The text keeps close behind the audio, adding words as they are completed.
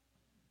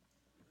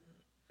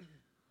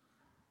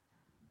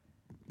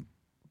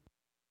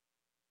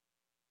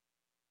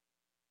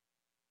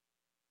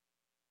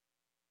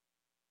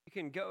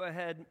You can go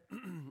ahead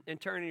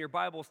and turn in your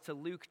Bibles to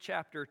Luke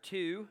chapter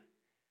 2.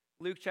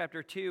 Luke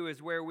chapter 2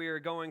 is where we are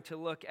going to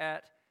look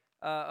at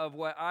of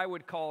what I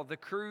would call the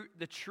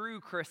true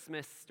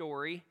Christmas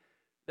story.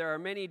 There are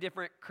many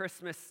different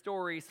Christmas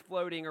stories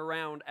floating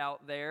around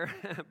out there,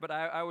 but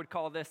I would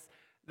call this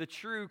the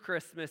true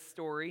Christmas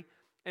story.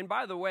 And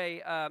by the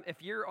way,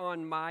 if you're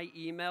on my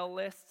email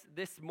list,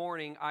 this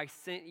morning I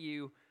sent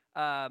you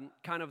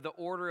kind of the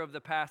order of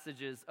the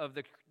passages of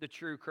the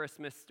true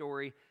Christmas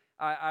story.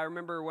 I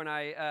remember when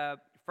I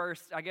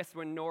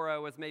when Nora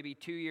was maybe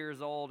 2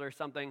 years old or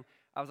something,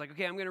 I was like,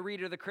 okay, I'm going to read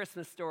her the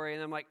Christmas story.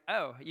 And I'm like,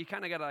 oh, you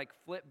kind of got to like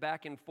flip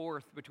back and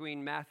forth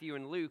between Matthew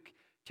and Luke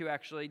to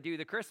actually do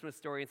the Christmas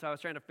story. And so I was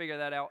trying to figure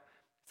that out.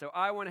 So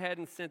I went ahead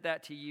and sent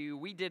that to you.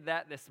 We did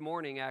that this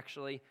morning,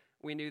 actually.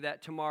 We knew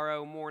that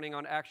tomorrow morning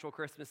on actual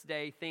Christmas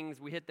Day,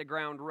 we hit the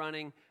ground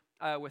running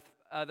with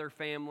other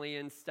family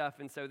and stuff.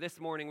 And so this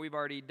morning we've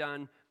already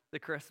done the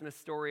Christmas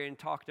story and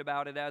talked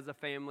about it as a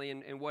family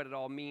and what it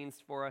all means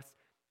for us.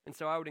 And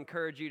so I would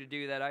encourage you to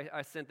do that.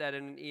 I sent that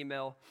in an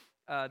email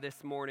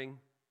this morning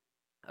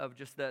of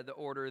just the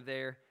order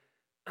there.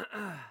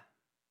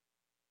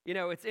 You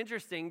know, it's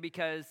interesting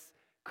because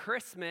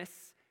Christmas,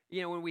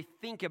 you know, when we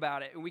think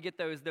about it and we get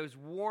those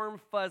warm,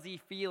 fuzzy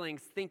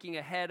feelings thinking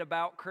ahead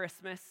about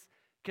Christmas,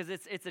 because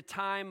it's a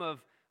time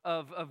of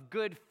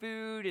good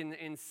food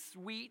and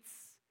sweets.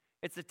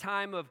 It's a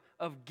time of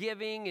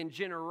giving and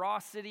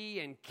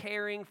generosity and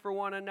caring for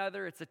one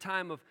another. It's a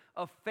time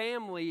of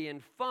family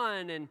and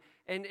fun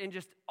and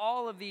just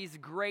all of these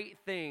great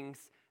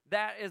things.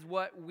 That is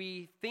what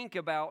we think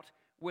about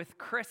with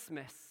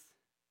Christmas.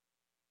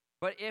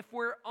 But if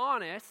we're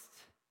honest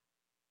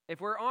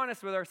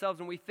with ourselves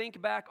and we think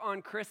back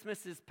on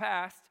Christmases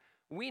past,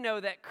 we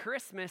know that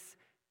Christmas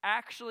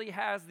actually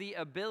has the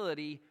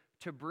ability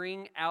to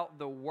bring out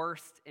the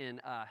worst in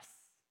us.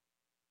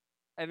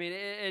 I mean,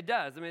 it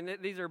does. I mean,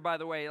 these are, by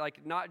the way,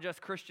 like not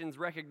just Christians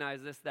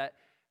recognize this, that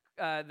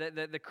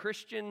the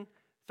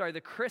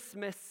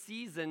Christmas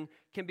season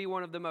can be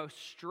one of the most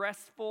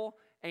stressful,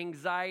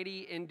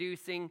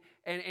 anxiety-inducing,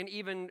 and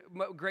even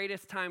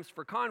greatest times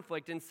for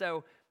conflict. And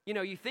so, you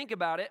know, you think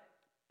about it,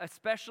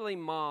 especially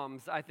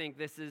moms, I think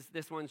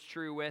this one's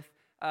true with,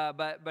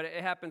 but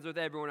it happens with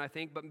everyone, I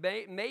think. But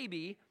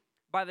maybe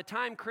by the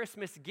time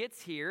Christmas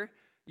gets here,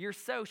 you're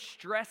so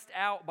stressed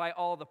out by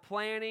all the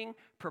planning,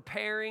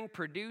 preparing,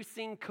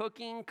 producing,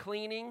 cooking,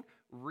 cleaning,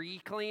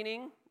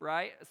 re-cleaning,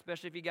 right?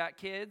 Especially if you got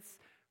kids,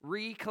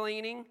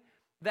 re-cleaning,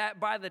 that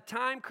by the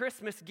time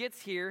Christmas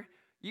gets here,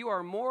 you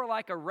are more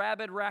like a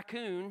rabid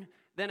raccoon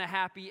than a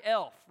happy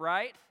elf,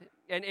 right?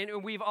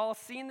 And we've all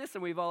seen this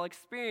and we've all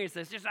experienced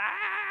this. Just,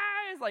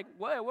 it's like,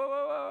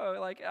 whoa.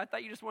 Like, I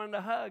thought you just wanted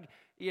a hug,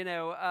 you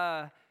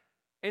know.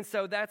 And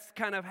so that's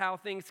kind of how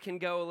things can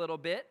go a little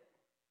bit.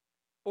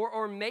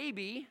 Or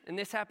maybe, and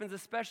this happens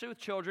especially with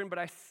children, but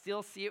I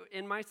still see it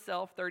in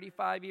myself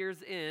 35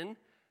 years in,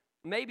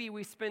 maybe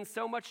we spend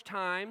so much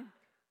time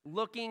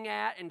looking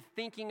at and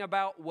thinking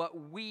about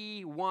what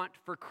we want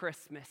for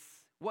Christmas,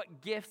 what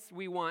gifts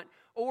we want,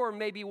 or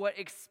maybe what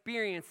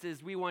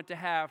experiences we want to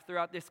have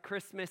throughout this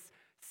Christmas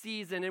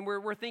season. And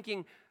we're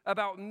thinking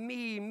about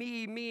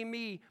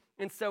me.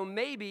 And so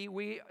maybe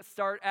we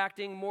start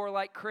acting more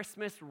like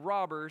Christmas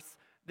robbers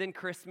than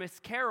Christmas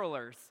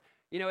carolers.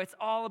 You know, it's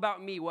all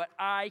about me, what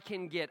I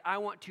can get. I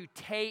want to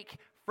take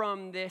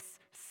from this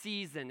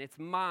season. It's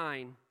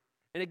mine.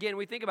 And again,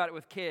 we think about it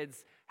with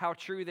kids, how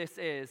true this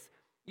is.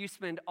 You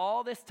spend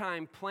all this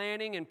time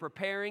planning and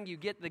preparing. You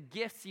get the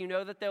gifts you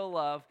know that they'll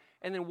love.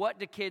 And then what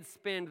do kids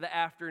spend the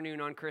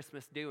afternoon on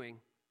Christmas doing?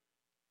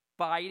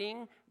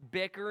 Fighting,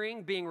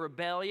 bickering, being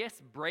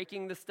rebellious,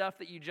 breaking the stuff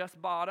that you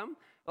just bought them.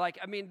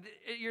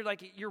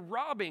 You're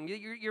robbing.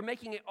 You're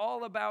making it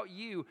all about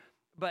you.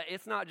 But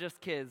it's not just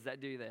kids that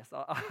do this.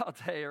 I'll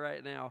tell you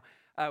right now.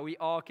 We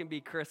all can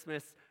be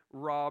Christmas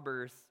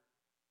robbers.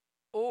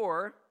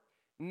 Or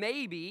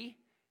maybe,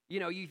 you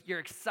know, you're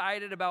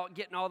excited about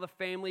getting all the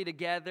family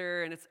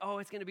together, and it's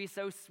going to be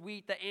so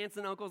sweet. The aunts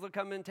and uncles will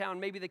come in town.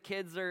 Maybe the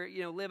kids are,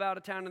 you know, live out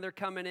of town and they're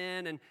coming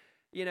in, and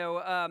you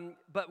know.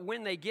 But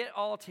when they get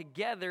all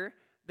together,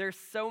 they're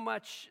so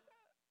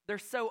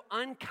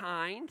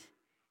unkind,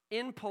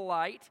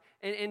 impolite,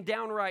 and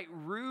downright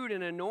rude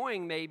and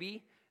annoying,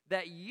 maybe,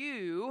 that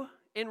you,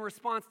 in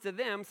response to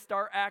them,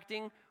 start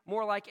acting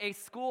more like a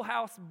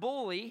schoolhouse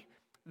bully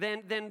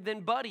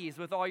than buddies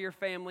with all your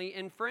family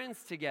and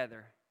friends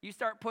together. You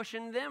start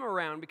pushing them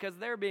around because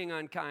they're being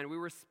unkind. We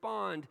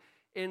respond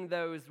in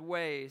those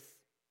ways.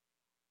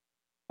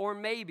 Or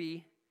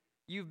maybe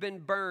you've been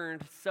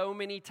burned so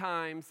many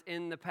times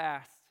in the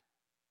past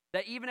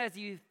that even as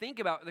you think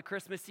about the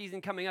Christmas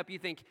season coming up, you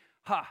think,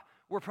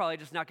 we're probably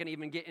just not going to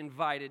even get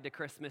invited to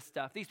Christmas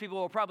stuff. These people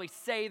will probably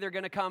say they're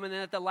going to come and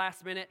then at the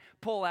last minute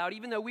pull out,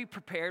 even though we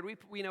prepared. We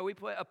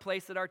put a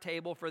place at our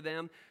table for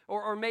them.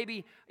 Or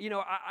maybe, you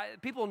know,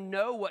 people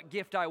know what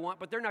gift I want,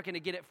 but they're not going to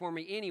get it for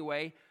me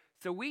anyway.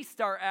 So we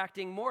start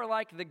acting more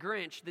like the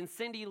Grinch than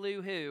Cindy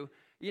Lou Who,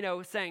 you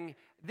know, saying,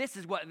 this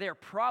is what they're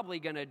probably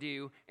going to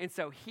do, and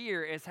so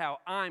here is how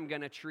I'm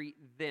going to treat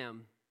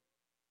them.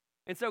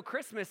 And so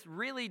Christmas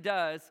really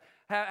does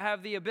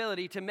have the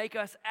ability to make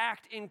us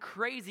act in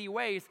crazy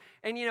ways.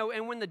 And,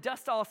 and when the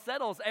dust all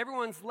settles,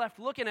 everyone's left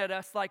looking at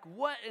us like,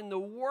 what in the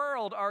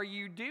world are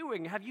you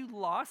doing? Have you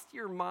lost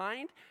your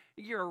mind?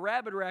 You're a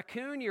rabid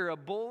raccoon. You're a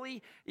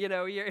bully.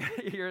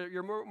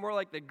 You're more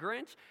like the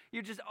Grinch.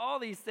 You're just all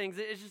these things.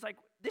 It's just like,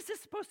 this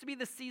is supposed to be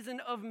the season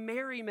of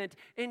merriment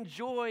and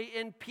joy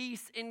and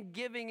peace and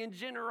giving and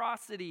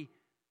generosity.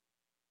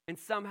 And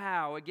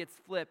somehow it gets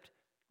flipped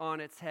on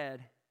its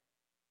head.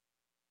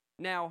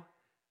 Now,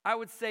 I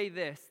would say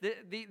this,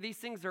 these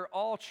things are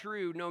all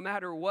true no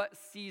matter what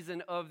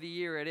season of the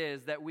year it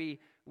is, that we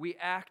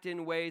act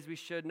in ways we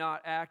should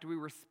not act, we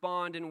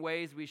respond in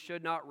ways we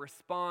should not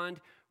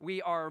respond,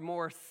 we are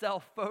more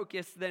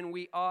self-focused than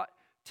we ought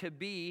to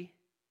be.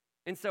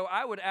 And so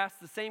I would ask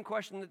the same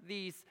question that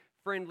these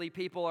friendly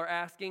people are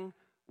asking: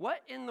 what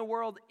in the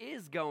world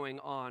is going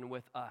on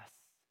with us?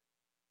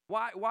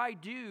 Why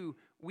do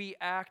we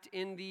act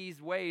in these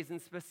ways?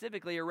 And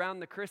specifically around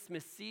the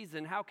Christmas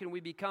season, how can we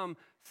become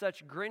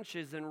such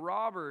Grinches and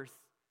robbers?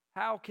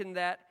 How can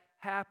that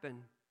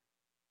happen?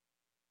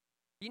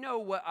 You know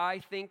what I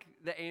think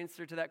the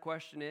answer to that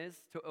question is,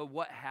 to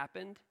what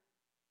happened?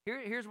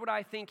 Here's what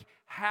I think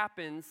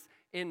happens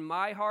in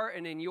my heart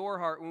and in your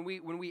heart when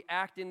we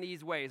act in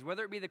these ways,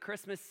 whether it be the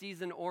Christmas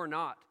season or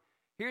not.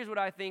 Here's what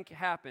I think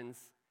happens.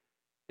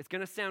 It's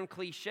going to sound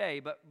cliche,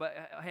 but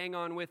hang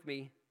on with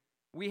me.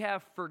 We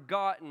have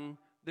forgotten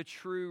the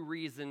true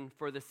reason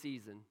for the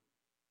season.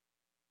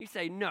 You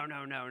say, no.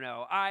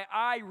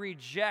 I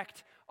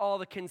reject all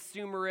the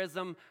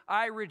consumerism.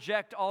 I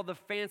reject all the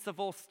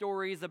fanciful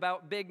stories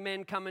about big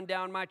men coming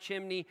down my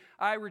chimney.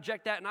 I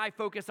reject that, and I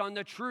focus on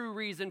the true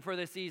reason for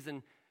the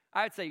season.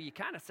 I'd say you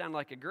kind of sound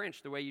like a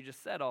Grinch the way you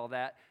just said all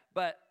that.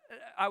 But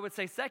I would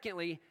say,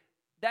 secondly,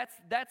 that's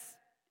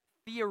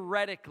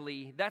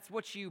theoretically, that's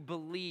what you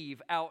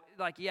believe out.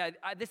 Like,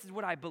 this is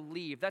what I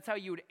believe. That's how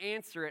you would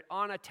answer it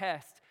on a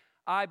test.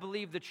 I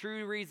believe the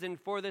true reason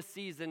for this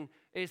season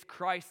is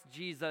Christ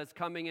Jesus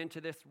coming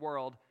into this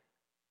world.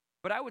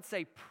 But I would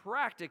say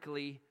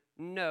practically,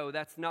 no,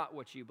 that's not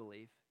what you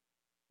believe.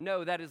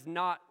 No, that is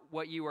not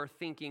what you are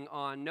thinking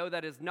on. No,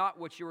 that is not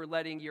what you are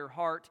letting your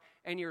heart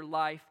and your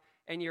life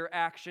and your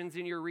actions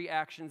and your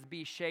reactions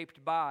be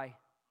shaped by.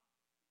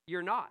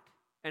 You're not.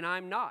 And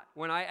I'm not.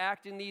 When I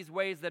act in these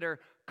ways that are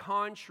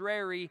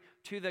contrary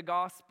to the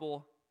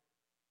gospel,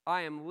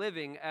 I am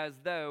living as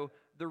though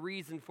the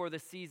reason for the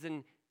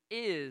season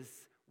is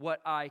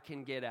what I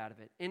can get out of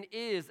it, and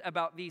is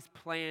about these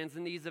plans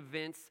and these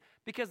events,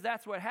 because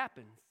that's what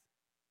happens.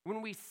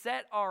 When we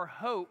set our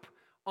hope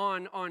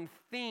on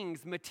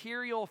things,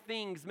 material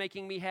things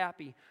making me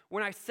happy,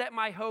 when I set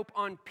my hope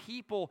on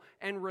people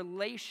and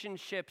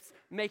relationships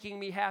making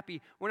me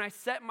happy, when I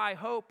set my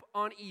hope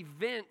on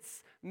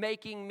events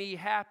making me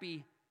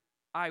happy,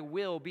 I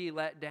will be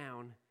let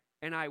down,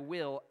 and I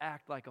will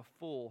act like a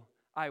fool.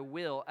 I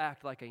will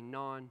act like a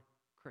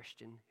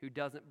non-Christian who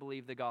doesn't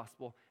believe the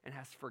gospel and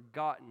has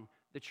forgotten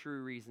the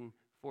true reason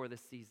for the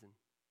season.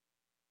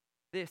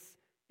 This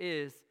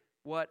is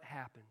what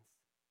happens.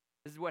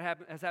 This is what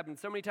has happened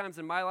so many times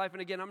in my life.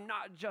 And again, I'm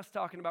not just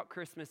talking about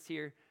Christmas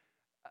here,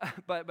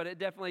 but it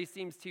definitely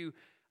seems to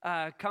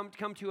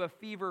come to a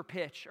fever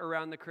pitch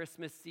around the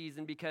Christmas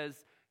season,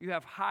 because you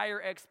have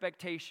higher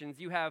expectations.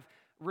 You have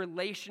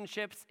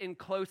relationships in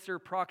closer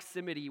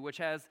proximity, which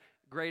has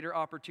greater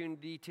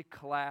opportunity to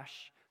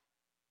clash.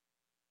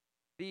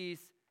 This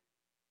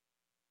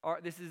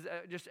is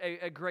just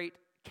a great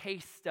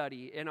case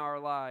study in our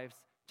lives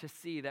to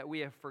see that we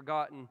have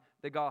forgotten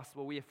the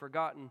gospel. We have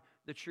forgotten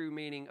the true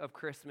meaning of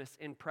Christmas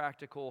in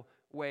practical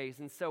ways.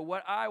 And so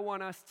what I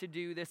want us to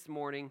do this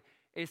morning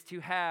is to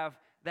have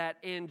that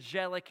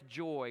angelic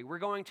joy. We're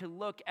going to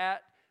look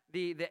at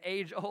the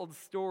age-old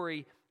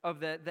story of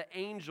the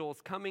angels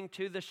coming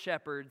to the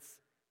shepherds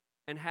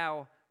and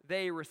how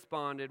they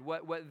responded,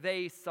 what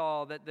they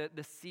saw that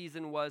the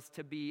season was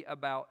to be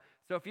about.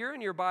 So if you're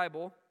in your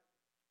Bible,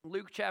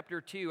 Luke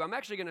chapter 2, I'm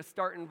actually going to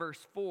start in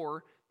verse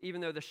 4, even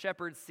though the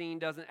shepherd scene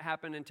doesn't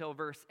happen until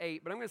verse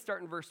 8. But I'm going to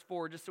start in verse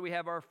 4 just so we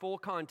have our full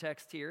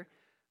context here.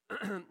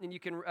 And you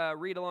can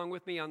read along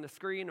with me on the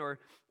screen or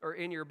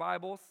in your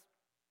Bibles.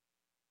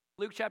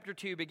 Luke chapter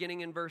 2,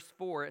 beginning in verse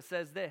 4, it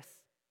says this: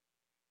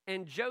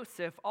 "And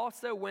Joseph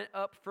also went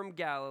up from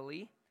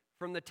Galilee,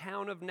 from the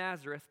town of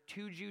Nazareth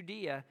to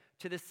Judea,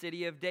 to the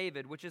city of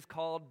David, which is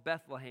called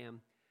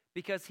Bethlehem,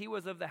 because he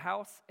was of the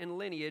house and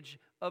lineage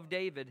of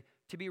David,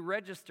 to be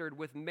registered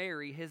with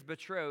Mary, his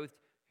betrothed,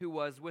 who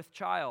was with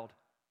child."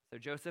 So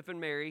Joseph and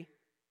Mary,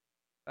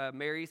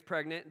 Mary's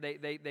pregnant,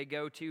 they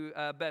go to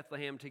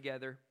Bethlehem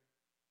together.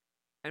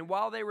 "And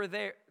while they were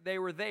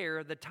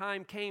there, the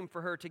time came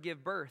for her to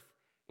give birth.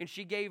 And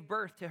she gave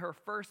birth to her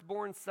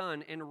firstborn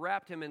son, and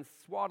wrapped him in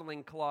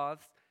swaddling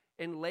cloths,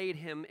 and laid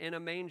him in a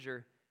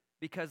manger,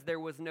 because there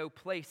was no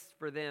place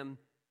for them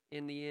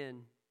in the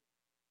inn."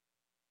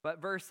 But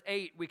verse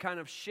 8, we kind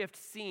of shift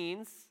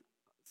scenes.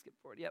 Skip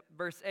forward. Yep,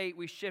 verse 8,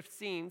 we shift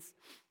scenes.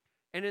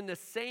 "And in the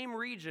same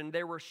region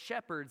there were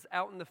shepherds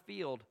out in the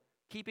field,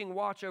 keeping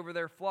watch over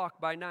their flock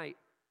by night.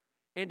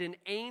 and an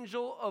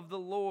angel of the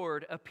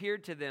Lord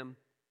appeared to them,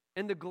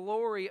 and the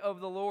glory of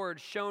the Lord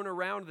shone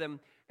around them,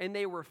 and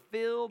they were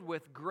filled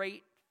with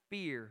great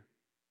fear.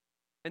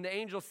 And the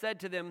angel said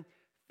to them,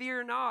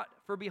 "Fear not,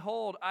 for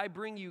behold, I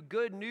bring you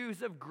good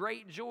news of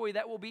great joy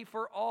that will be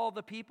for all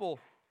the people.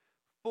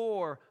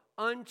 For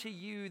unto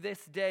you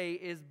this day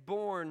is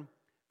born,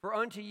 for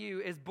unto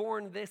you is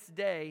born this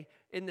day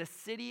in the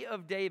city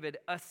of David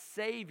a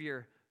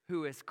Savior,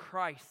 who is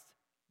Christ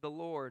the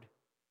Lord.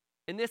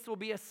 And this will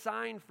be a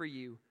sign for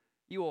you.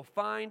 You will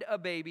find a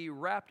baby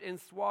wrapped in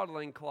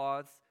swaddling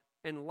cloths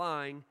and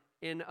lying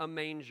in a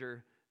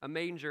manger." A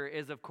manger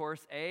is, of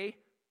course, a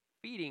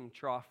feeding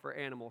trough for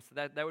animals. So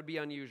that would be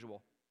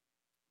unusual.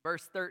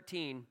 Verse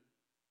 13,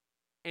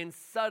 and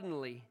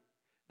suddenly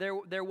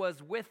there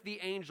was with the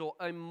angel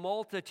a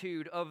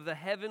multitude of the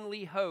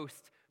heavenly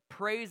host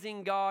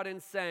praising God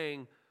and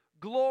saying,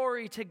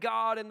 "Glory to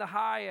God in the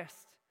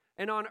highest,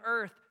 and on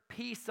earth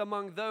peace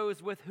among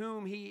those with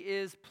whom he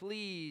is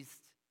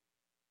pleased."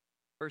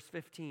 Verse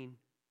 15,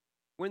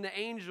 when the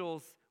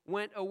angels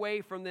went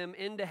away from them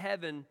into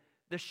heaven,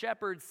 the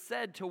shepherds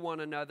said to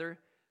one another,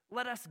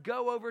 "Let us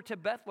go over to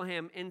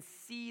Bethlehem and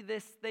see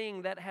this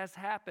thing that has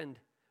happened,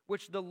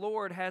 which the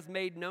Lord has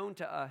made known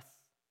to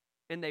us."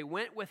 And they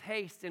went with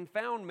haste and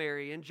found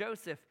Mary and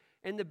Joseph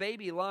and the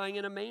baby lying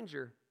in a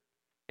manger.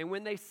 And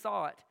when they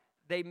saw it,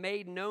 they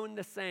made known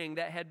the saying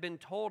that had been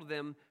told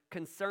them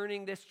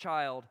concerning this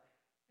child.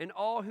 And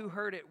all who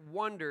heard it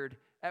wondered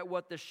at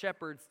what the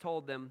shepherds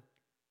told them.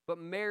 But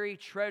Mary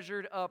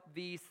treasured up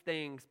these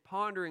things,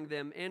 pondering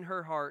them in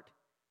her heart.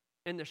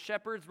 And the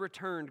shepherds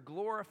returned,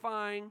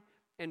 glorifying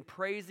and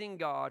praising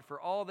God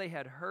for all they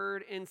had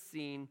heard and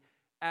seen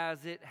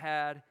as it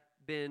had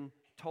been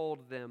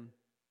told them.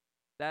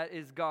 That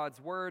is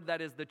God's word. That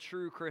is the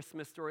true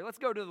Christmas story. Let's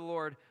go to the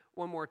Lord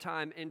one more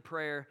time in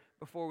prayer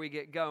before we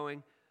get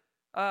going.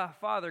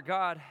 Father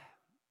God,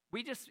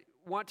 we just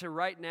want to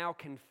right now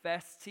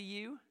confess to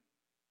you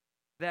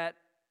that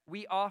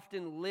we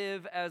often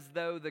live as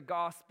though the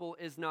gospel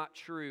is not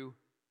true.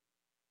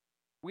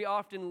 We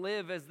often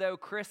live as though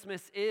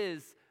Christmas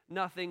is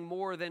nothing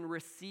more than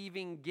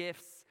receiving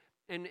gifts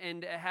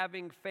and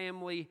having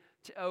family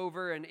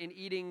over and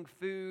eating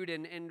food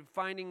and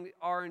finding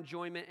our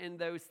enjoyment in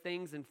those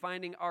things and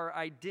finding our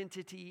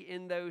identity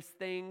in those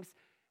things.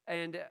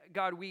 And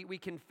God, we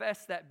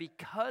confess that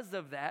because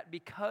of that,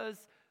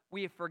 because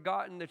we have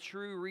forgotten the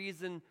true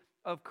reason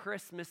of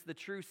Christmas, the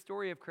true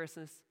story of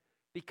Christmas,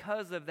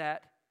 because of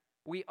that,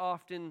 we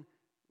often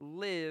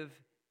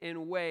live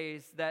in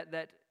ways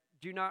that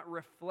do not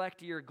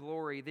reflect your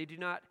glory. They do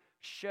not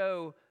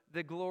show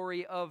the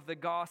glory of the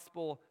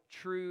gospel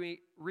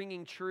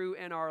ringing true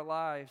in our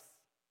lives.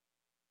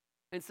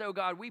 And so,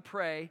 God, we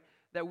pray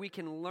that we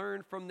can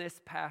learn from this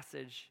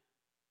passage.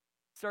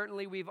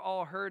 Certainly, we've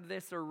all heard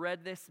this or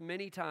read this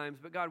many times,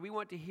 but God, we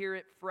want to hear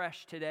it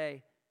fresh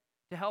today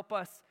to help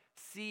us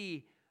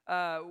see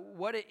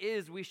what it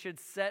is we should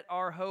set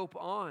our hope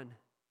on,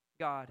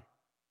 God.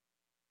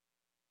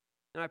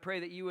 And I pray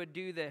that you would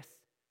do this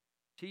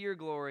to your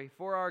glory,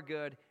 for our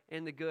good,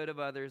 and the good of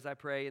others, I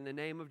pray in the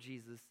name of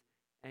Jesus.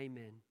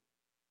 Amen.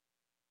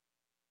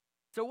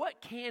 So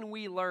what can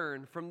we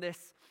learn from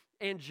this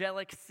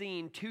angelic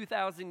scene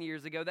 2,000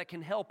 years ago that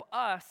can help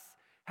us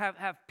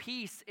have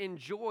peace and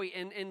joy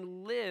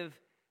and live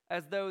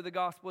as though the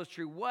gospel is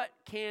true? What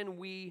can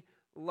we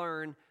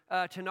learn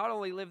to not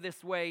only live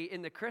this way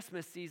in the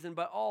Christmas season,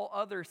 but all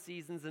other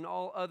seasons and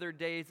all other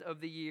days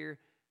of the year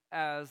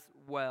as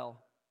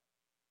well?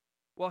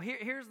 Well,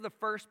 here's the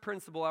first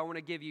principle I want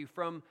to give you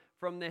from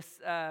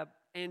this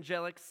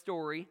angelic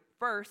story.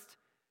 First,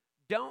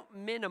 don't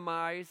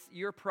minimize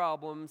your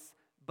problems,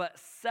 but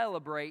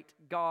celebrate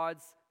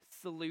God's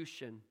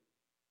solution.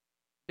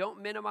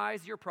 Don't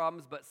minimize your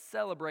problems, but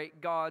celebrate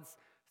God's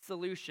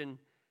solution.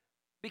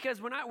 Because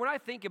when I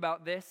think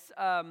about this,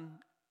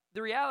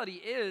 the reality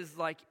is,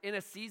 like in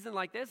a season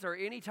like this or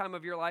any time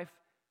of your life,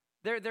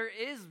 there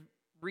is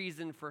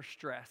reason for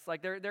stress.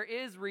 Like there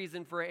is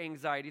reason for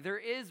anxiety. There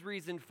is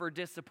reason for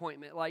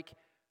disappointment. Like,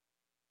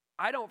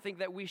 I don't think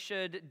that we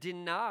should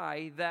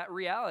deny that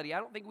reality. I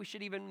don't think we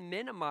should even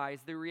minimize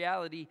the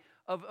reality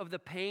of the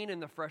pain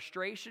and the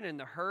frustration and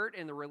the hurt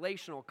and the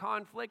relational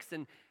conflicts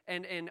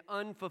and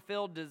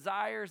unfulfilled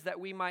desires that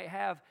we might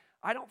have.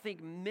 I don't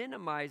think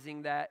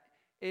minimizing that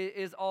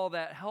is all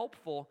that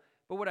helpful.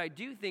 But what I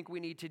do think we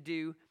need to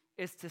do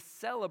is to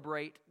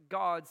celebrate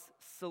God's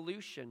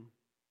solution.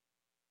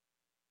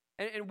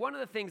 And one of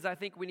the things I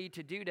think we need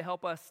to do to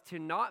help us to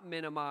not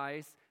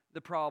minimize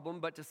the problem,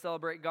 but to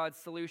celebrate God's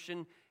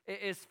solution,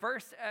 is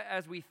first,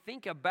 as we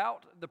think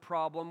about the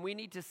problem, we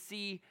need to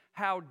see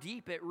how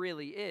deep it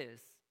really is.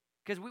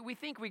 Because we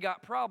think we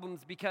got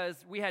problems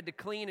because we had to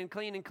clean and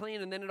clean and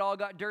clean, and then it all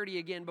got dirty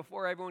again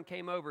before everyone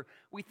came over.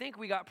 We think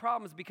we got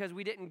problems because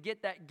we didn't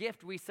get that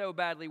gift we so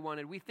badly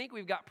wanted. We think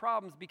we've got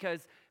problems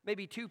because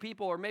maybe two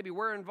people, or maybe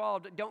we're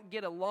involved, don't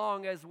get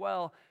along as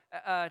well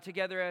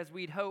together as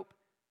we'd hope.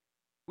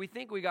 We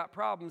think we got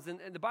problems, and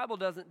the Bible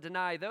doesn't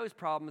deny those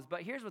problems,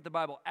 but here's what the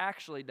Bible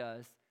actually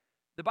does.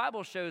 The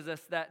Bible shows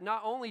us that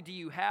not only do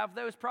you have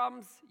those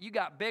problems, you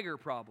got bigger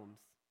problems.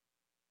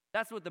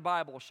 That's what the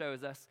Bible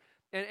shows us.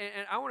 And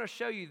I want to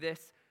show you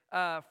this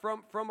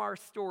from our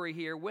story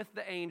here with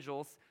the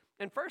angels.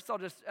 And first I'll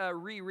just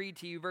reread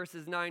to you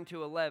verses 9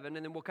 to 11,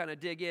 and then we'll kind of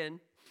dig in.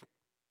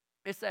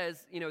 It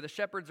says, the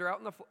shepherds are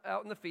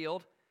out in the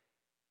field,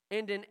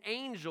 and an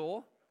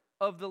angel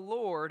of the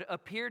Lord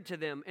appeared to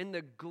them, and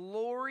the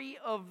glory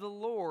of the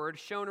Lord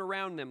shone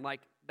around them.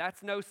 Like,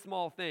 that's no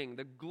small thing.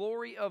 The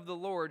glory of the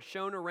Lord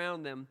shone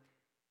around them,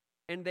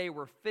 and they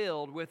were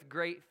filled with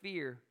great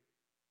fear.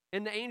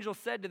 And the angel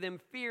said to them,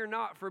 "Fear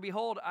not, for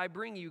behold, I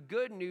bring you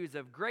good news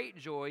of great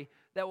joy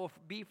that will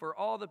be for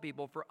all the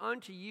people. For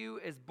unto you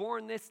is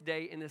born this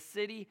day in the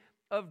city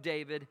of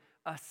David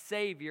a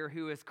Savior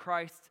who is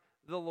Christ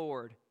the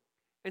Lord."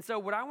 And so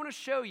what I want to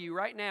show you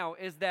right now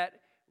is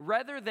that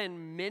rather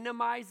than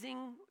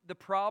minimizing the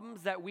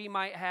problems that we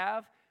might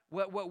have,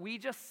 what we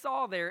just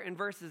saw there in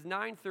verses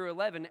 9 through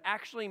 11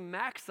 actually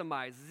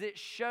maximizes. It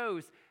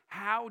shows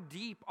how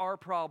deep our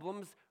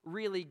problems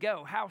really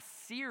go, how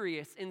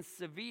serious and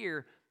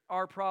severe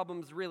our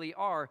problems really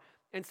are.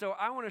 And so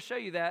I want to show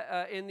you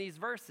that in these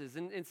verses.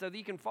 And so that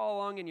you can follow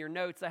along in your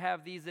notes. I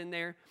have these in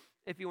there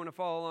if you want to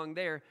follow along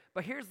there.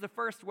 But here's the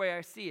first way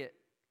I see it.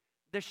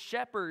 The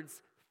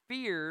shepherds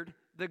feared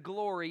the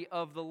glory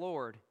of the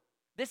Lord.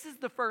 This is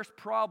the first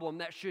problem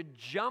that should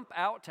jump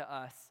out to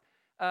us.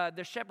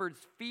 The shepherds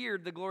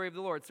feared the glory of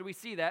the Lord. So we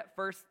see that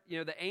first,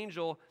 the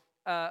angel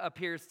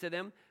appears to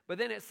them. But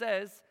then it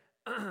says,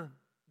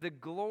 the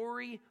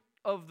glory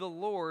of the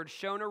Lord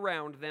shone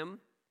around them,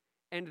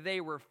 and they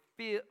were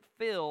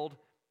filled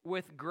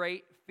with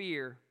great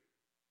fear.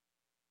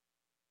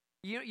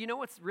 You know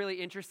what's really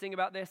interesting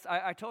about this?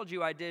 I told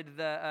you I did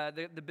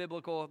the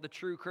biblical, the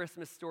true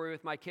Christmas story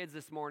with my kids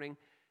this morning.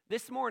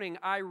 This morning,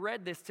 I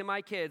read this to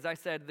my kids. I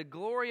said, the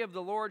glory of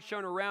the Lord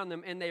shone around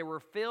them, and they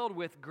were filled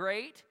with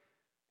great.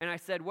 And I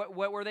said, what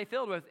were they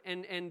filled with?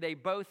 And they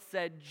both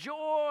said,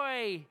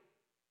 joy.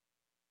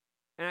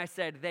 And I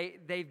said,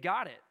 they've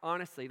got it,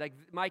 honestly. Like,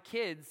 my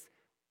kids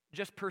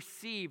just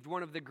perceived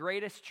one of the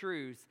greatest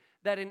truths,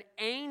 that an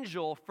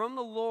angel from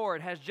the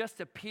Lord has just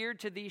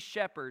appeared to these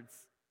shepherds.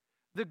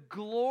 The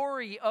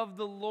glory of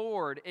the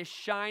Lord is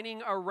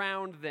shining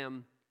around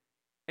them.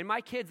 And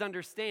my kids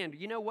understand,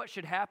 what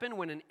should happen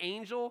when an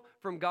angel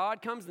from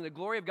God comes and the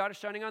glory of God is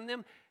shining on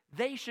them?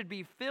 They should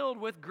be filled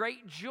with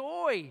great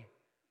joy.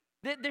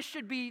 This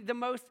should be the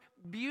most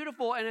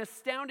beautiful and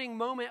astounding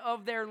moment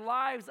of their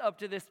lives up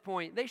to this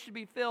point. They should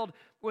be filled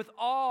with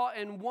awe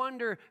and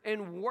wonder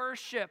and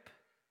worship.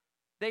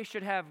 They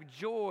should have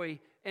joy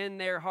in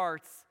their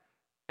hearts.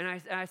 And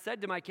I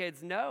said to my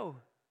kids, no,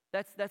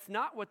 that's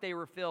not what they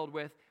were filled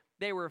with.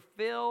 They were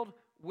filled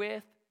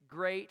with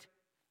great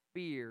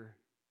fear.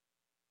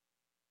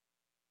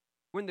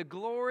 When the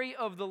glory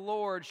of the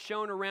Lord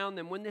shone around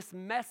them, when this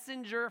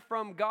messenger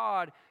from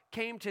God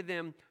came to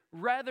them,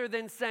 rather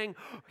than saying,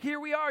 here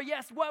we are,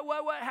 yes, what,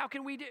 how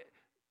can we do?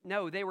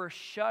 No, they were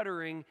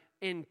shuddering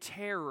in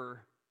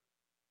terror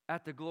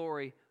at the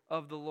glory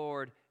of the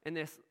Lord and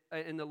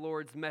the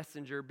Lord's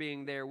messenger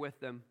being there with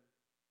them.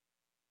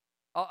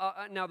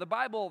 Now, the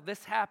Bible,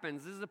 this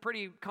happens. This is a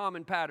pretty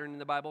common pattern in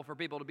the Bible for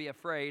people to be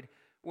afraid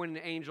when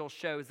an angel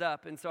shows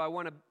up. And so I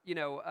want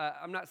to,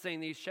 I'm not saying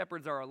these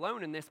shepherds are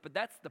alone in this, but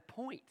that's the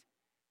point.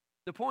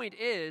 The point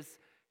is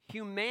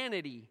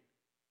humanity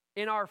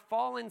in our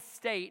fallen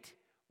state,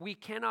 we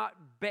cannot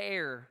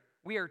bear,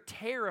 we are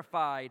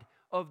terrified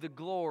of the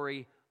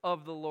glory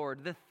of the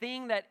Lord. The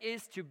thing that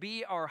is to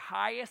be our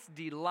highest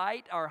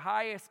delight, our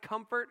highest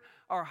comfort,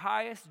 our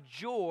highest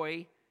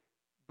joy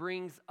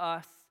brings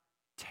us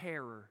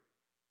terror.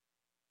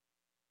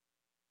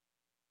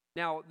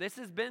 Now, this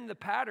has been the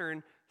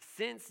pattern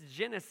since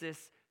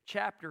Genesis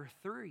chapter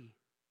 3.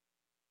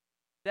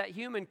 That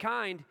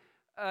humankind,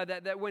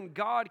 that when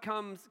God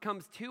comes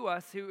to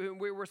us, who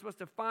we're supposed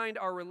to find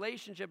our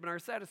relationship and our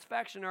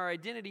satisfaction, our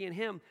identity in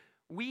Him,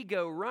 we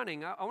go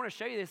running. I want to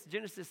show you this,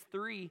 Genesis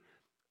 3,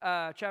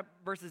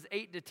 verses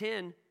 8 to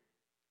 10.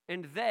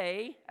 And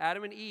they,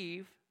 Adam and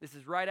Eve, this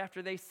is right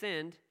after they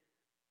sinned,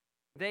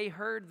 they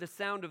heard the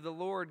sound of the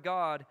Lord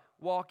God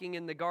walking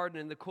in the garden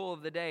in the cool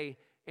of the day,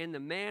 and the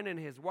man and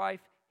his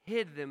wife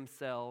hid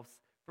themselves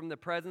from the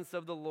presence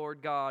of the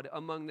Lord God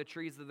among the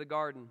trees of the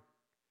garden.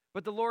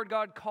 But the Lord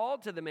God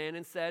called to the man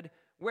and said,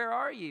 "Where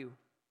are you?"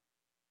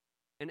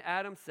 And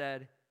Adam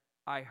said,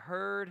 I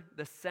heard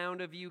the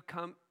sound of you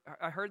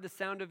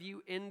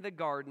in the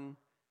garden,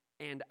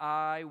 and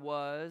I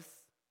was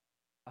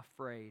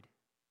afraid.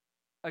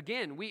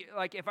 Again,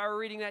 if I were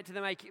reading that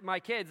to my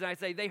kids, and I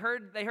say they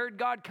heard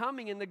God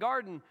coming in the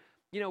garden,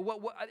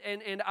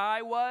 and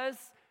I was,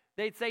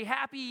 they'd say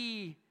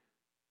happy.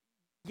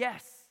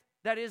 Yes,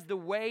 that is the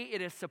way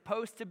it is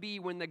supposed to be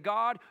when the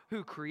God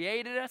who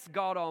created us,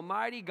 God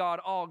Almighty, God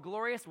all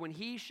glorious, when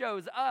He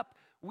shows up,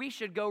 we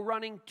should go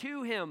running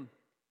to Him.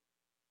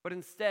 But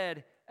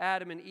instead,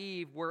 Adam and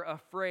Eve were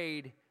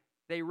afraid.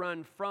 They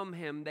run from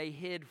Him. They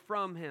hid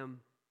from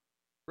Him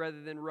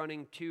rather than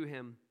running to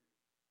Him.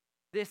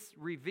 This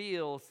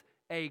reveals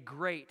a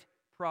great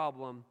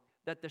problem,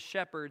 that the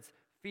shepherds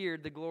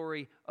feared the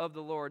glory of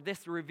the Lord.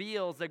 This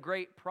reveals a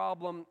great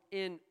problem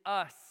in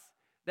us,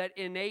 that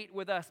innate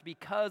with us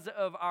because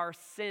of our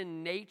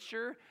sin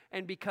nature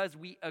and because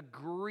we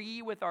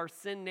agree with our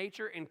sin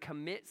nature and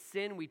commit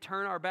sin. We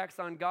turn our backs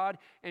on God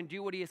and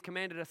do what he has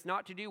commanded us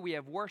not to do. We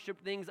have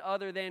worshiped things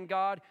other than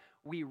God.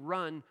 We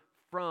run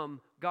from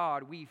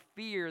God. We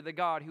fear the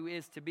God who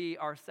is to be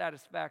our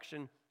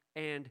satisfaction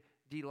and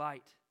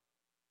delight.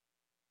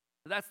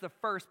 That's the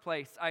first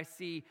place I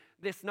see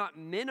this not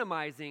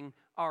minimizing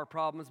our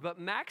problems, but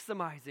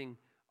maximizing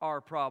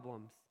our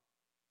problems.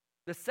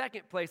 The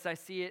second place I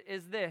see it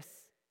is this: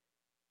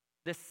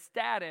 the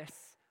status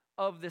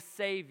of the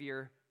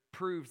Savior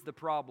proves the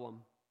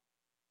problem.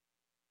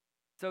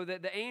 So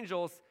that the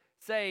angels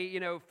say,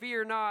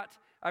 fear not,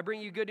 I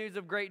bring you good news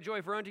of great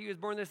joy, for unto you is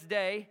born this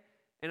day,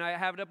 and I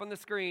have it up on the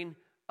screen,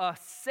 a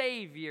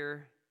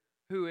Savior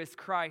who is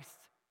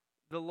Christ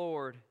the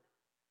Lord.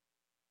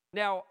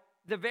 Now,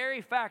 the very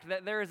fact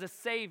that there is a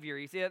Savior,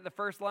 you see that the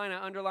first line,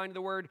 I underlined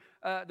the words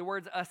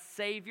a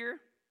Savior.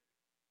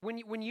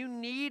 When you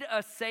need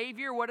a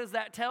Savior, what does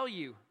that tell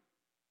you?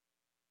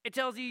 It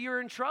tells you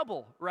you're in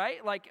trouble,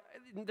 right? Like,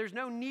 there's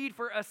no need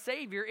for a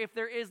Savior if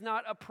there is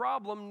not a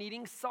problem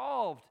needing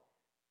solved.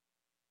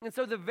 And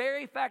so the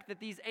very fact that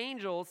these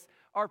angels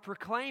are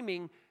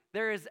proclaiming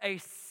there is a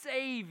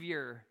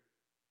Savior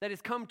that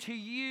has come to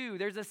you,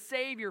 there's a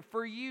Savior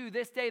for you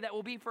this day that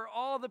will be for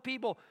all the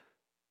people,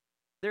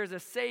 there's a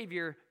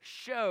Savior,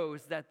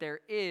 shows that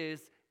there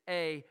is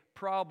a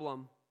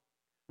problem.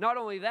 Not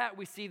only that,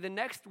 we see the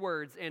next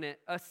words in it,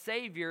 a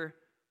Savior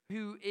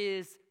who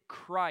is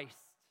Christ.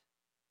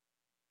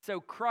 So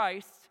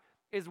Christ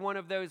is one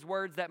of those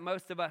words that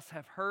most of us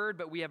have heard,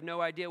 but we have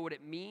no idea what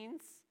it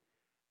means.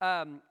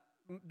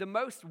 The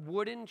most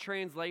wooden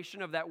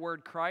translation of that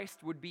word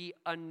Christ would be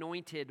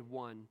anointed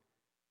one.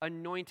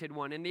 Anointed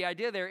one. And the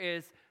idea there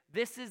is,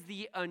 this is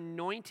the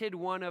anointed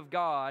one of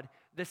God,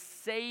 the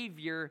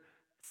Savior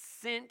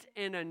sent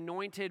and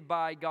anointed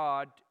by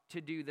God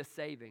to do the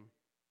saving.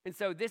 And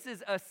so this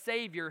is a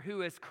Savior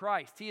who is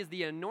Christ. He is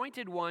the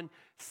anointed one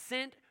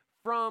sent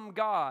from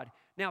God.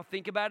 Now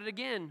think about it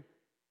again.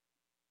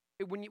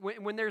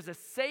 When there's a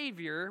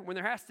Savior, when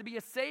there has to be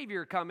a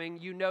Savior coming,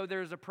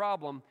 there's a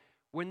problem.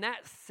 When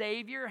that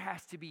Savior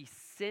has to be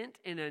sent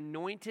and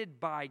anointed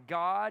by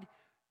God,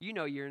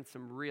 you're in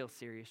some real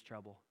serious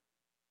trouble.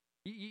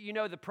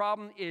 The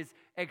problem is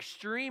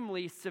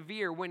extremely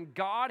severe when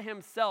God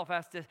himself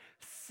has to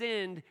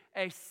send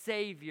a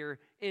Savior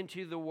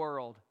into the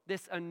world,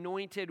 this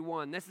anointed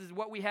one. This is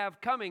what we have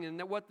coming, and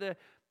what the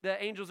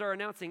angels are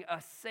announcing,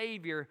 a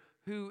Savior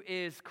who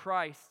is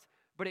Christ.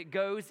 But it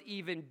goes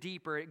even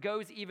deeper. It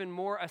goes even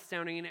more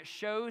astounding, and it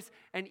shows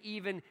an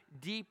even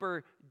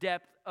deeper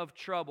depth of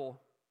trouble.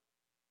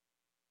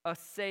 A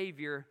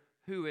Savior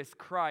who is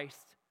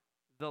Christ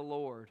the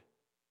Lord.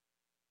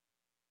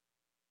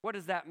 What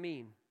does that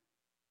mean?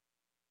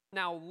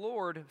 Now,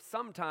 Lord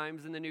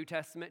sometimes in the New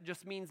Testament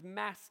just means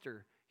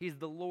master. He's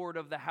the Lord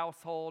of the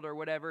household or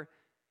whatever.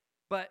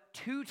 But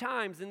 2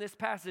 times in this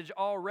passage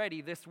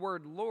already, this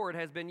word Lord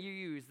has been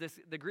used.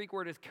 The Greek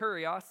word is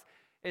kurios.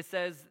 It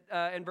says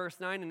in verse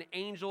 9, an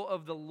angel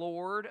of the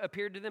Lord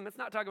appeared to them. It's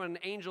not talking about an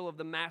angel of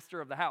the master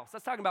of the house.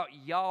 That's talking about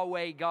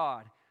Yahweh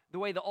God, the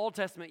way the Old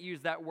Testament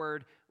used that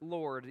word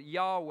Lord,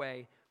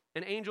 Yahweh.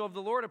 An angel of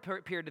the Lord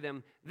appeared to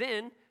them.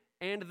 Then,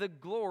 and the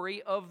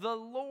glory of the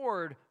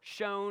Lord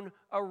shone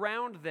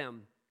around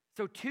them.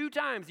 So 2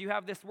 times you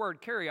have this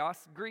word,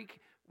 kurios, Greek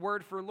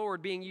word for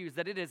Lord, being used,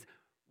 that it is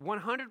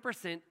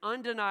 100%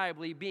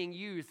 undeniably being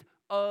used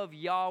of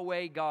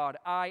Yahweh God.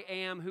 I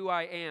am who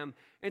I am.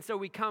 And so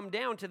we come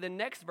down to the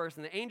next verse,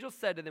 and the angel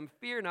said to them,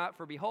 fear not,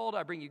 for behold,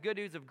 I bring you good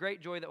news of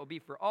great joy that will be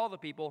for all the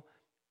people.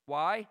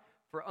 Why?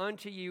 For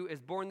unto you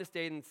is born this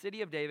day in the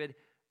city of David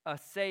a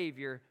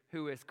Savior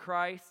who is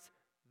Christ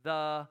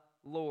the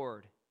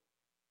Lord.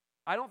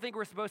 I don't think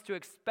we're supposed to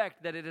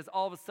expect that it has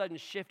all of a sudden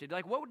shifted.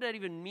 Like, what would that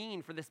even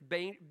mean for this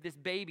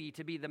baby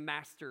to be the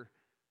master?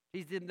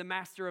 He's the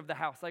master of the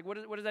house. Like, what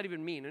does that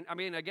even mean? I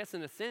mean, I guess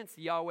in a sense,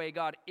 Yahweh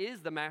God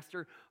is the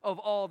master of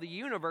all the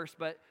universe,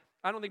 but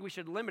I don't think we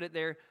should limit it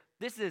there.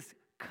 This is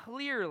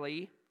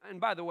clearly, and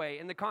by the way,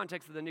 in the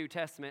context of the New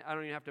Testament, I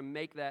don't even have to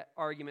make that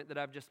argument that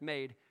I've just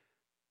made.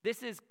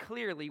 This is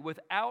clearly,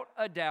 without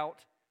a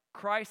doubt,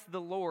 Christ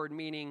the Lord,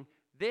 meaning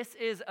this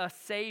is a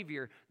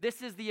Savior.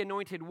 This is the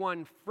anointed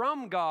one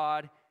from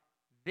God.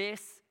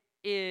 This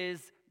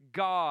is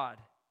God.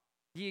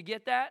 Do you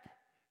get that?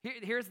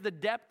 Here's the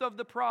depth of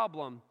the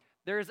problem.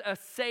 There's a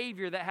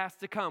Savior that has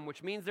to come,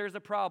 which means there's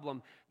a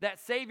problem. That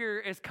Savior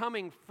is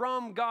coming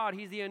from God.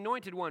 He's the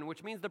anointed one,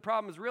 which means the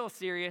problem is real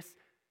serious.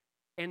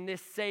 And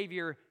this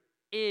Savior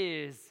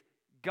is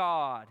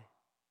God.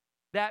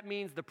 That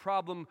means the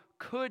problem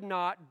could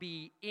not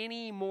be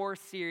any more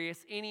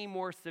serious, any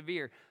more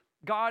severe.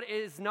 God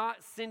is not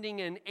sending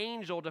an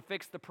angel to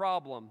fix the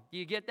problem. Do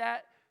you get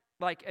that?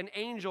 Like an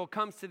angel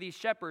comes to these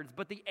shepherds,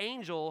 but the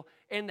angel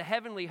and the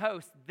heavenly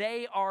host,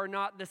 they are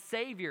not the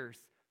saviors.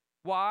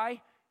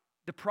 Why?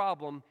 The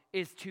problem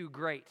is too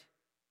great.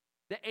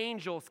 The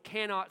angels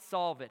cannot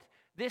solve it.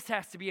 This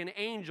has to be an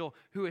angel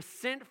who is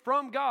sent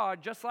from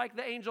God, just like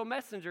the angel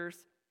messengers.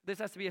 This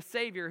has to be a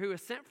Savior who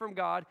is sent from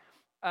God,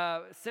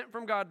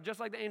 just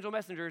like the angel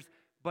messengers,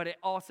 but it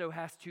also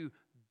has to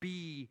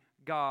be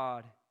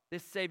God.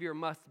 This Savior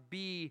must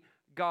be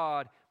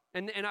God.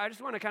 And I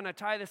just want to kind of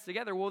tie this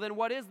together. Well, then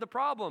what is the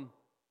problem?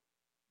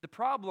 The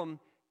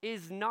problem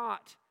is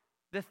not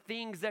the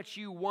things that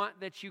you want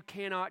that you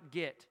cannot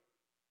get.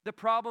 The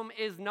problem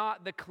is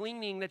not the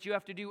cleaning that you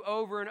have to do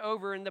over and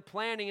over, and the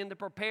planning and the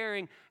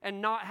preparing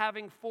and not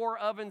having 4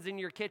 ovens in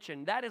your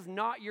kitchen. That is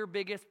not your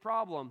biggest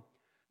problem.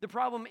 The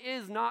problem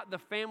is not the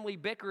family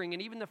bickering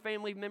and even the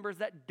family members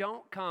that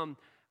don't come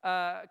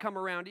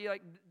around.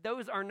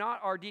 Those are not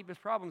our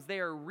deepest problems. They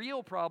are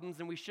real problems,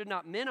 and we should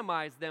not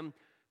minimize them,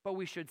 but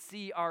we should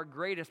see our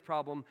greatest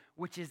problem,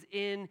 which is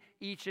in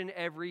each and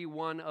every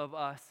one of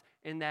us,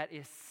 and that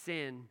is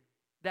sin.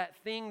 That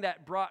thing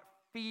that brought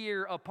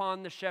fear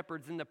upon the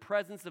shepherds in the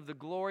presence of the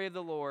glory of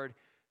the Lord,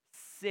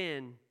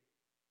 sin.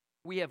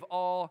 We have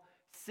all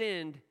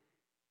sinned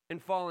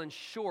and fallen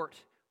short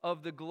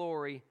of the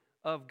glory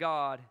of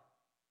God.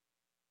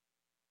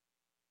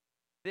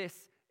 This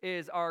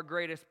is our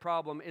greatest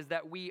problem, is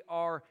that we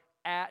are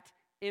at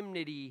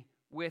enmity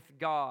with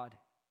God.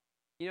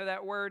 You know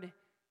that word,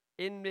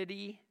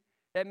 enmity?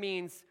 That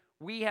means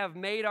we have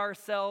made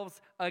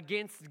ourselves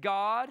against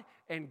God,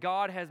 and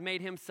God has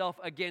made himself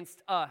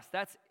against us.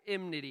 That's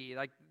enmity.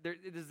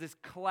 There's this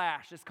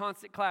clash, this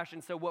constant clash.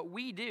 And so what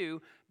we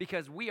do,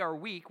 because we are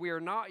weak, we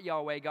are not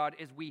Yahweh God,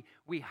 is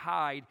we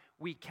hide,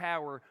 we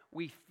cower,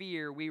 we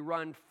fear, we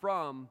run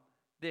from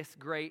this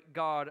great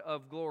God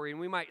of glory. And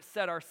we might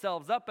set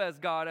ourselves up as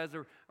God, as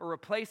a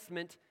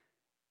replacement,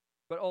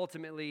 but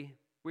ultimately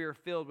we are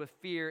filled with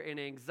fear and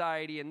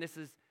anxiety, and this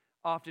is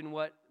often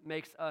what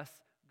makes us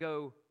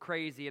go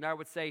crazy. And I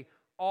would say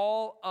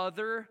all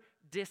other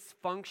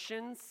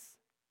dysfunctions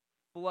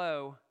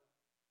flow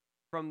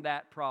from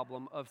that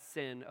problem of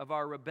sin, of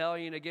our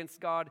rebellion against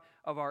God,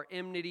 of our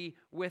enmity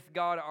with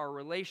God, our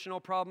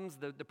relational problems,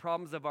 the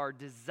problems of our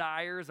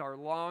desires, our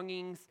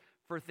longings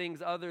for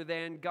things other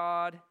than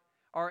God,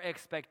 our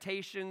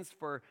expectations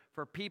for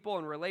people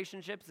and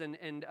relationships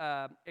and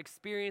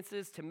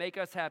experiences to make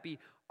us happy.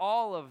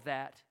 All of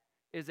that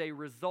is a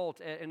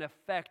result, an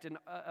effect,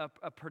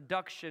 a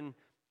production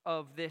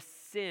of this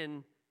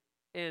sin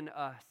in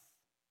us.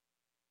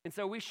 And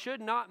so we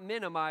should not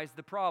minimize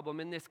the problem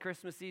in this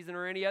Christmas season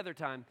or any other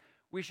time.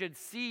 We should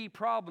see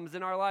problems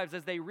in our lives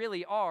as they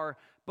really are,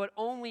 but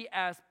only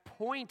as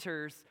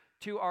pointers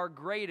to our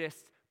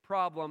greatest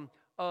problem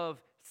of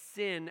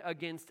sin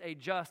against a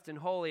just and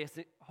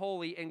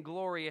holy and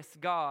glorious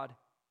God.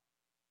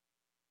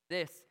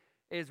 This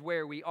is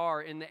where we are,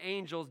 and the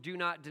angels do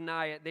not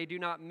deny it. They do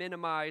not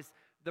minimize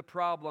the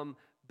problem,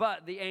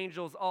 but the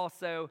angels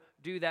also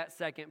do that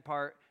second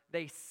part.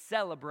 They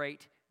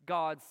celebrate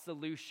God's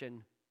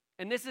solution.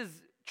 And this is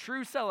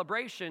true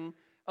celebration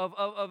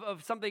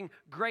of something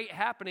great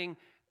happening.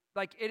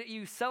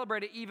 You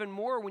celebrate it even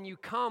more when you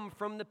come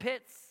from the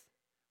pits,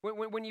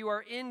 when you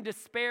are in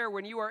despair,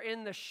 when you are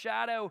in the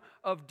shadow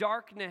of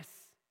darkness.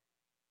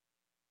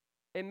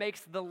 It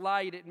makes the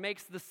light, it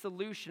makes the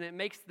solution, it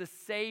makes the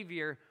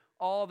Savior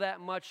all that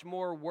much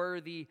more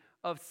worthy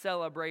of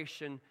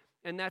celebration.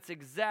 And that's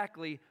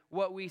exactly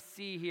what we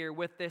see here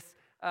with this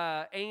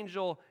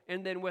angel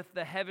and then with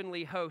the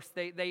heavenly host.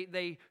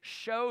 They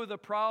show the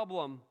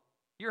problem.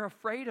 You're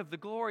afraid of the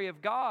glory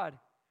of God.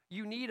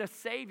 You need a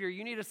Savior.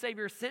 You need a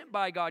Savior sent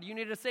by God. You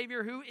need a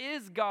Savior who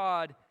is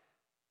God.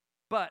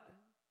 But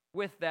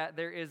with that,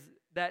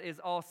 that is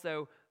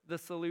also the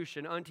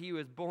solution. Unto you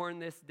is born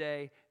this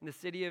day in the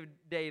city of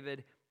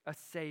David a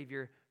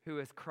Savior who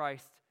is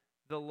Christ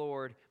the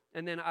Lord.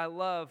 And then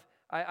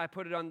I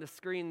put it on the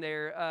screen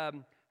there,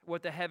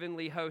 what the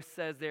heavenly host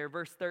says there,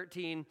 verse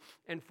 13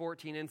 and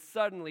 14. And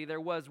suddenly there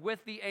was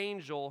with the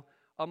angel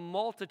a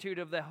multitude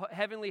of the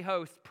heavenly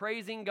host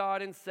praising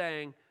God and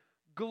saying,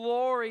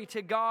 "Glory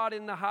to God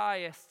in the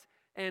highest,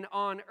 and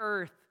on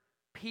earth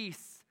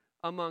peace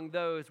among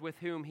those with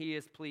whom he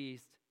is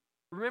pleased."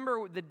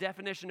 Remember the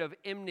definition of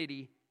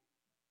enmity.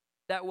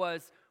 That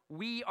was,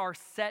 we are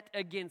set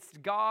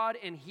against God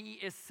and he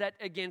is set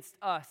against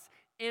us.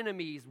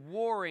 Enemies,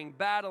 warring,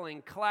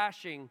 battling,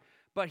 clashing.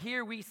 But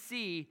here we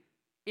see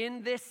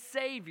in this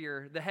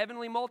Savior, the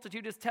heavenly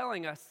multitude is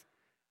telling us,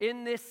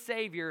 in this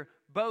Savior,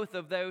 both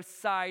of those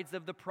sides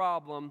of the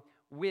problem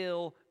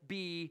will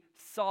be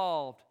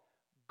solved.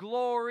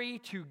 Glory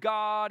to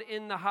God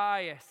in the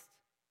highest.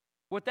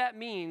 What that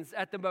means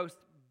at the most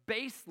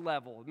base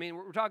level,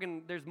 we're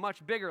talking, there's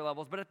much bigger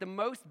levels, but at the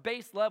most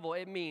base level,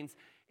 it means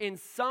in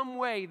some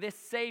way this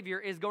Savior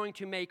is going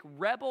to make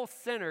rebel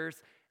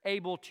sinners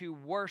able to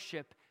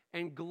worship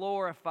and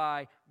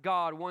glorify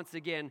God once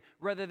again,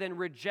 rather than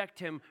reject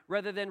him,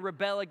 rather than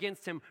rebel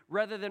against him,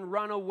 rather than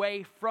run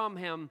away from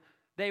him.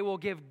 They will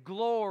give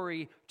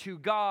glory to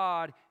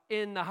God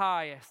in the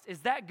highest. Is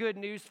that good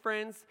news,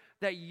 friends?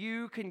 that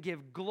you can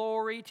give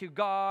glory to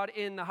God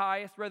in the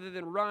highest rather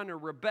than run or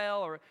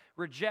rebel or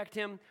reject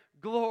him.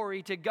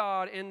 Glory to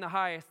God in the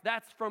highest.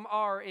 That's from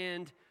our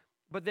end.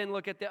 But then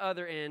look at the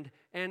other end.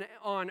 And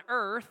on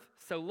earth,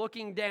 so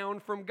looking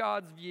down from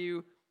God's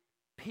view,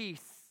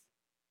 peace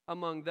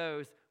among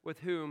those with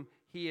whom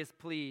he is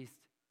pleased.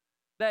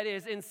 That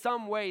is, in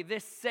some way,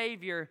 this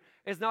Savior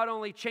is not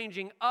only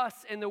changing us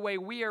in the way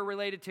we are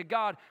related to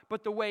God,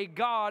 but the way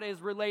God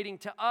is relating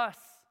to us.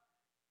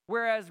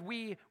 Whereas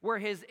we were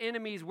his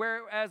enemies,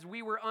 whereas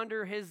we were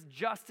under his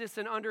justice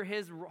and under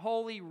his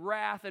holy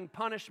wrath and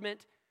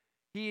punishment,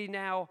 he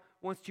now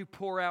wants to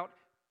pour out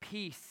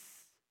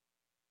peace,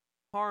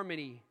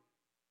 harmony.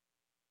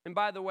 And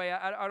by the way,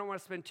 I don't want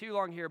to spend too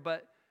long here,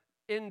 but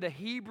in the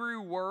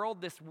Hebrew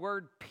world, this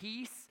word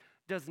peace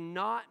does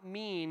not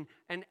mean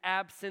an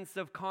absence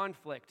of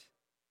conflict.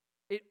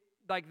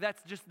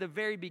 That's just the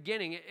very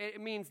beginning.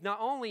 It means not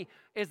only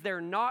is there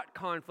not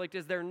conflict,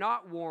 is there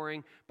not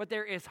warring, but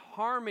there is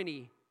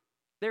harmony.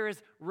 There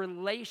is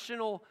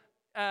relational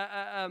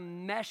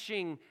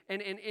meshing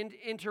and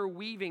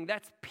interweaving.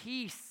 That's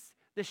peace.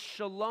 The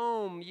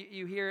shalom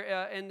you hear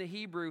in the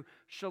Hebrew,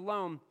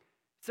 shalom.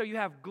 So you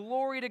have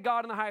glory to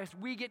God in the highest.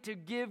 We get to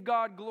give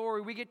God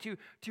glory. We get to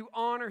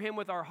honor him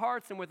with our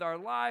hearts and with our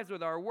lives,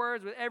 with our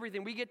words, with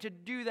everything. We get to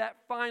do that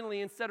finally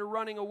instead of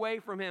running away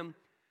from him.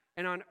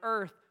 And on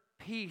earth,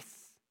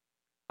 peace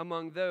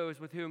among those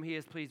with whom he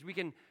is pleased.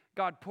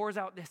 God pours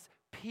out this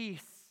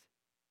peace.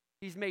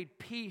 He's made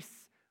peace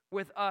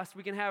with us.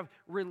 We can have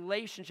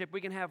relationship.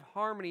 We can have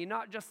harmony,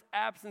 not just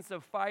absence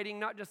of fighting,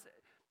 not just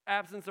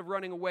absence of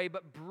running away,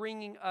 but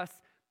bringing us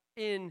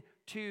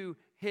into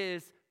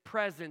his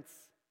presence.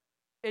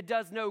 It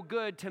does no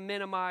good to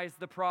minimize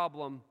the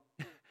problem.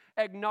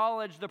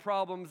 Acknowledge the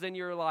problems in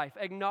your life.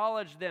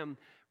 Acknowledge them.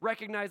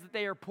 Recognize that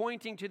they are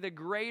pointing to the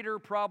greater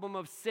problem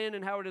of sin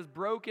and how it has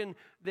broken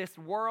this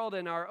world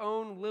and our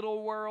own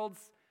little worlds,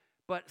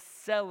 but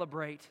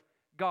celebrate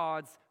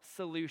God's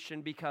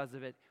solution because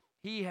of it.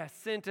 He has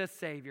sent a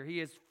Savior. He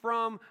is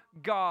from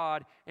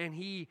God, and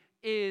he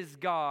is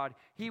God.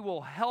 He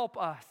will help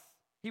us.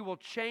 He will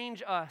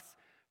change us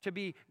to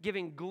be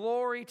giving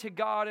glory to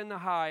God in the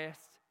highest,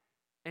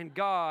 and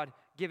God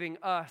giving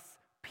us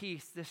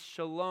peace, this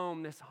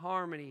shalom, this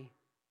harmony,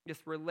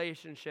 this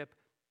relationship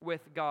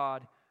with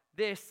God.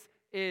 This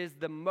is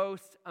the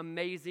most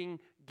amazing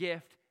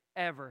gift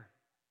ever.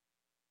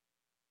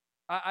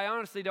 I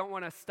honestly don't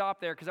want to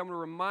stop there because I'm going to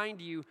remind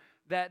you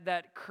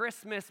that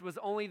Christmas was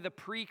only the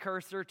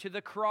precursor to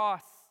the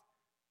cross.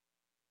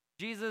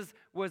 Jesus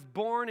was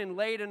born and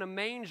laid in a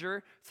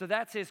manger, so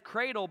that's his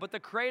cradle, but the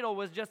cradle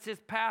was just his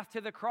path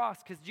to the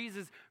cross because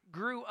Jesus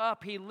grew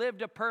up. He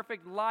lived a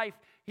perfect life.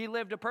 He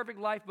lived a perfect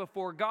life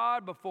before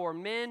God, before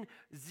men,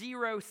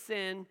 zero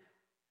sin.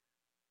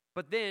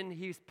 But then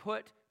he's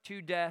put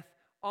to death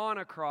on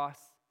a cross,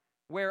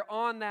 where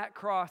on that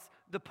cross,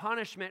 the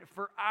punishment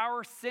for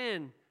our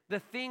sin, the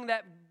thing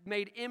that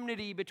made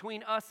enmity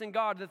between us and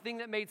God, the thing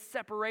that made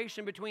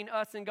separation between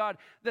us and God,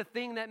 the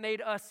thing that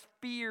made us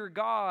fear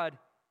God,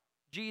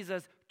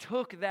 Jesus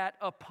took that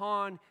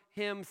upon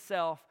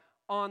himself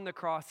on the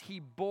cross. He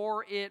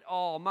bore it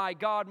all. My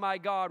God,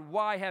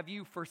 why have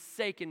you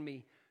forsaken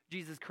me?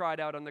 Jesus cried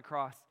out on the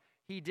cross.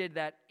 He did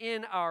that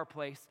in our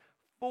place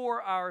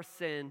for our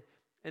sin.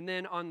 And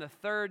then on the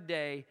third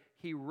day,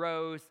 he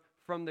rose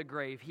from the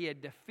grave. He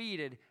had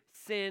defeated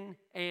sin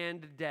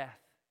and death.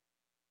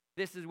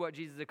 This is what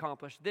Jesus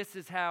accomplished. This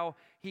is how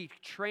he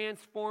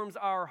transforms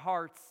our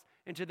hearts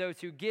into those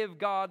who give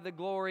God the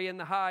glory in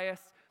the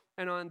highest,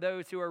 and on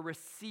those who are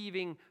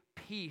receiving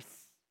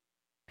peace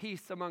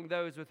among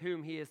those with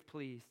whom he is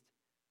pleased.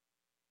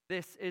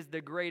 This is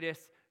the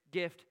greatest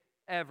gift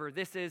ever.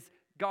 This is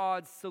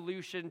God's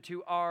solution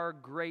to our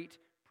great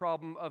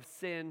problem of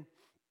sin.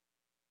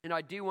 And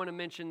I do want to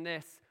mention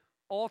this.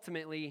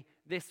 Ultimately,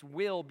 this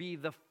will be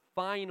the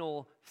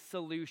final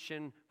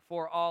solution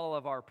for all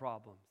of our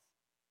problems.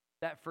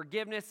 That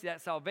forgiveness,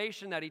 that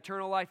salvation, that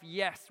eternal life,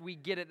 yes, we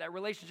get it. That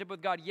relationship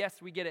with God,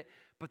 yes, we get it.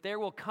 But there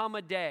will come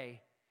a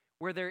day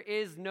where there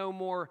is no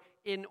more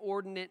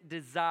inordinate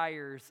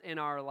desires in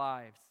our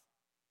lives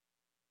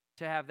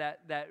to have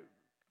that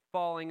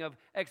falling of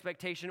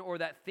expectation or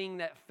that thing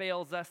that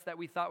fails us that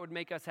we thought would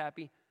make us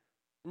happy.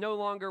 No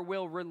longer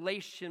will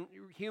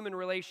human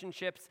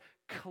relationships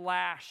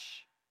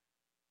clash.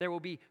 There will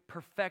be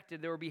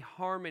perfected. There will be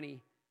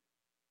harmony.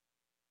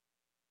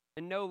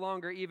 And no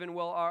longer even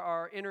will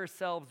our inner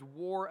selves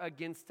war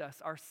against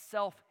us, our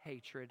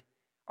self-hatred,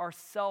 our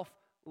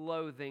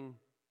self-loathing.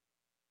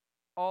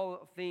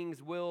 All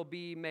things will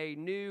be made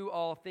new.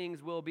 All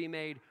things will be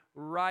made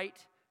right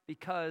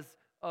because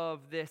of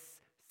this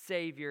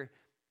Savior.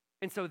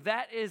 And so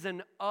that is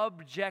an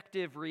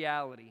objective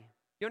reality.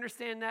 You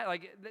understand that?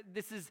 Like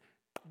this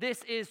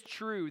is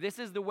true. This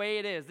is the way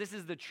it is. This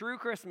is the true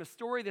Christmas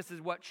story. This is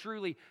what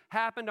truly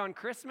happened on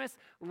Christmas.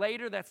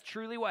 Later, that's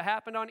truly what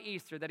happened on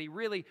Easter, that he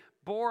really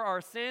bore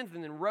our sins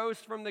and then rose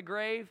from the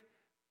grave,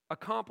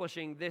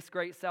 accomplishing this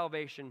great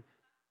salvation.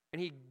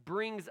 And he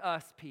brings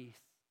us peace.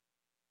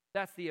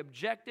 That's the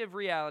objective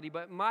reality.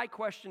 But my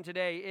question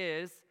today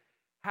is,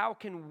 how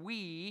can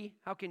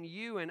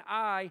you and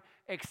I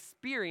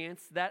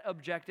experience that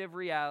objective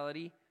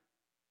reality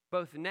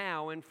both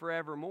now and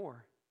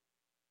forevermore?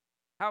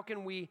 How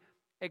can we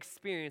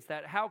experience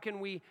that? How can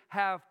we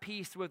have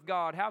peace with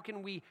God? How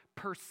can we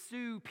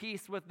pursue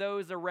peace with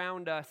those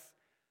around us?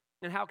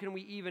 And how can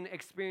we even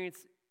experience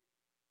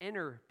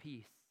inner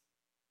peace?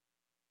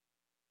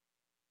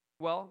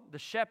 Well, the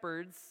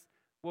shepherds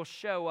will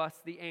show us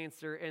the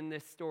answer in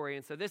this story.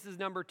 And so this is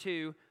number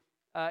 2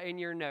 in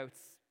your notes.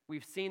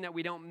 We've seen that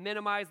we don't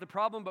minimize the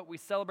problem, but we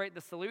celebrate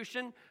the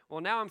solution.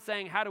 Well, now I'm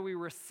saying, how do we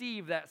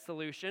receive that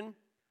solution?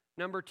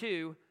 Number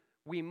 2,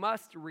 we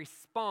must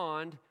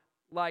respond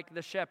like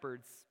the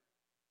shepherds.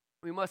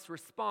 We must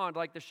respond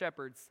like the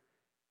shepherds.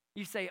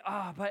 You say,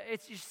 but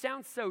it just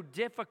sounds so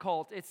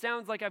difficult. It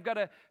sounds like I've got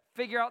to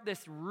figure out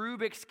this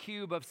Rubik's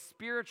Cube of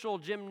spiritual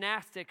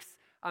gymnastics.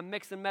 I'm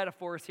mixing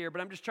metaphors here,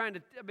 but I'm just trying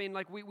to,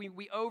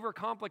 we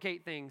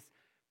overcomplicate things.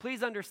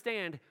 Please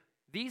understand,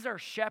 these are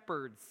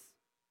shepherds.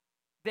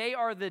 They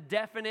are the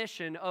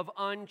definition of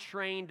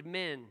untrained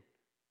men.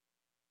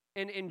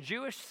 In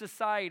Jewish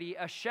society,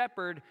 a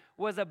shepherd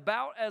was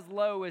about as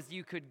low as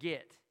you could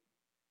get.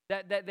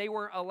 That they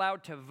weren't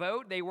allowed to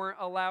vote. They weren't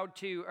allowed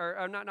to,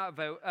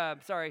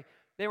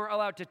 they weren't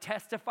allowed to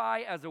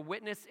testify as a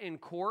witness in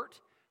court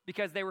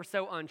because they were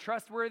so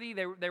untrustworthy.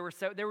 They were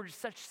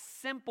just such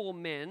simple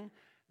men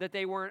that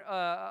they weren't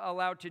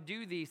allowed to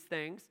do these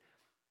things.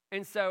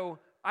 And so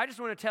I just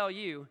want to tell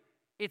you,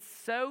 it's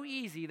so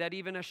easy that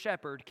even a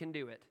shepherd can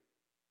do it.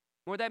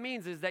 What that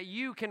means is that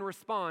you can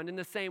respond in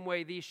the same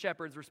way these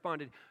shepherds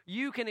responded.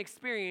 You can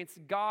experience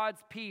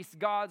God's peace,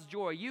 God's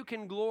joy. You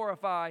can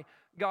glorify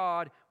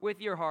God with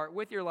your heart,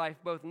 with your life,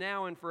 both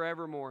now and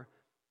forevermore.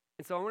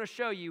 And so I want to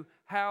show you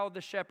how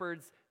the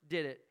shepherds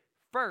did it.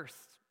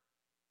 First,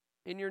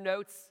 in your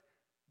notes,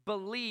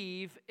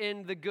 believe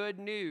in the good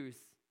news.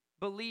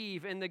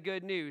 Believe in the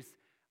good news.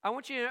 I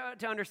want you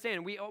to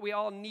understand, we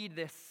all need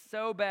this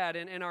so bad,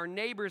 and our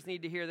neighbors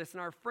need to hear this, and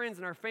our friends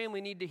and our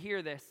family need to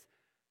hear this.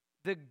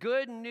 The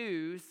good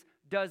news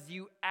does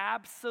you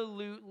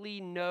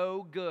absolutely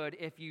no good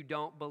if you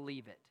don't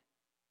believe it.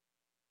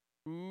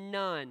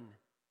 None.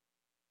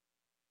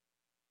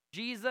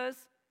 Jesus,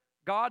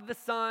 God the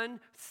Son,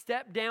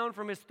 stepped down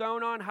from his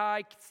throne on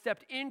high,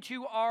 stepped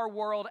into our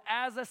world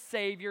as a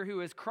Savior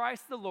who is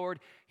Christ the Lord.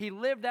 He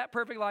lived that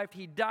perfect life.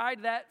 He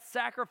died that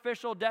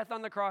sacrificial death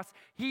on the cross.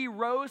 He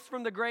rose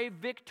from the grave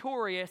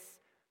victorious,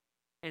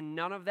 and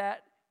none of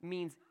that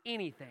means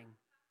anything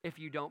if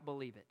you don't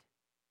believe it.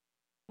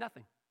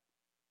 Nothing.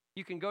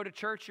 You can go to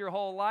church your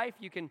whole life.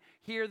 You can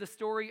hear the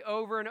story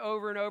over and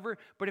over and over,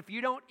 but if you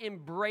don't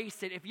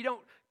embrace it, if you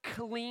don't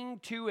cling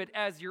to it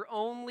as your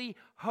only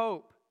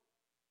hope,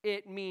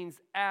 it means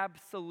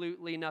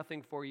absolutely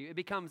nothing for you. It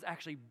becomes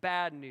actually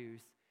bad news.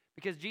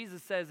 Because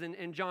Jesus says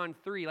in John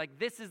 3,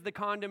 this is the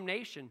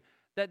condemnation,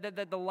 that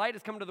the light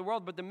has come to the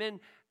world,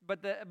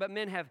 but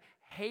men have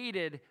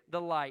hated the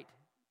light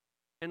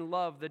and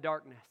loved the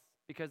darkness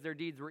because their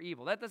deeds were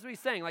evil. That's what he's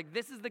saying.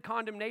 This is the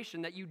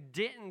condemnation, that you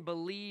didn't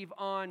believe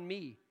on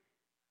me.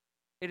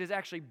 It is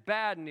actually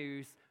bad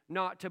news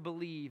not to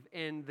believe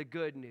in the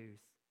good news.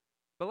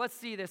 But let's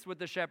see this with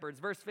the shepherds.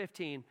 Verse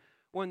 15.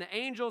 When the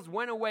angels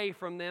went away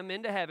from them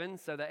into heaven,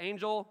 so the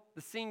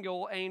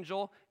single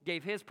angel,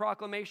 gave his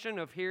proclamation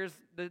of here's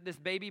this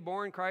baby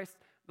born, Christ,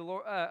 the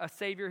Lord, a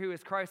Savior who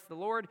is Christ the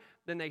Lord.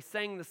 Then they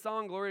sang the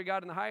song, glory to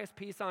God in the highest,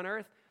 peace on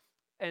earth.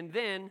 And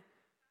then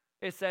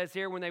it says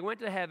here, when they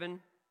went into heaven,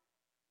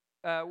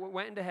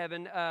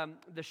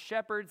 the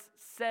shepherds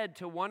said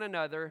to one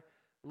another,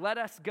 let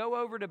us go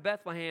over to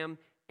Bethlehem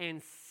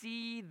and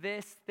see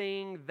this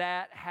thing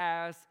that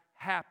has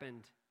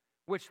happened,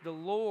 which the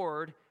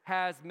Lord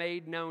has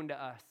made known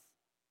to us.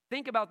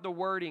 Think about the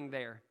wording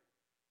there.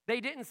 They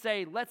didn't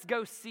say, let's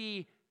go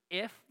see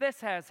if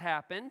this has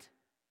happened,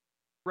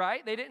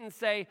 right? They didn't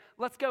say,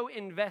 let's go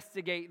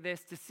investigate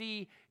this to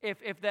see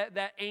if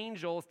that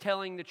angel is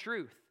telling the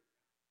truth.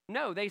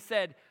 No, they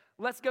said,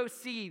 let's go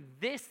see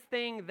this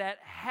thing that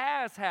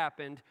has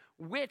happened,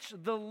 which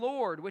the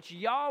Lord, which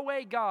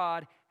Yahweh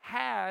God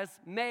has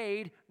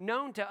made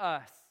known to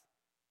us.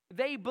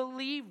 They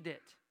believed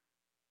it.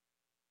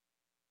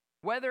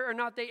 Whether or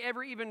not they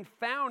ever even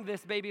found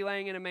this baby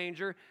laying in a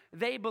manger,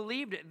 they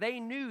believed it. They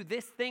knew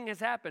this thing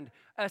has happened.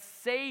 A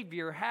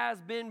Savior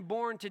has been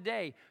born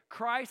today.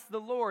 Christ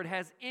the Lord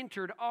has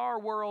entered our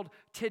world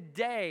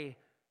today.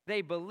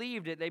 They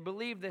believed it. They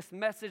believed this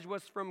message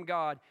was from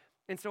God.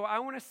 And so I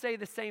want to say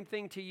the same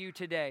thing to you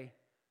today.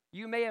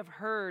 You may have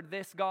heard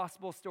this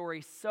gospel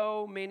story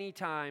so many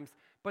times,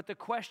 but the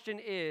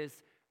question is,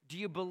 do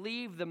you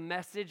believe the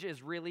message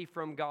is really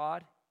from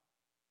God?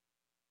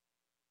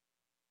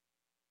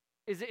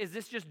 Is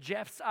this just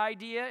Jeff's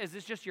idea? Is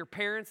this just your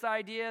parents'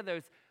 idea?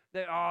 Those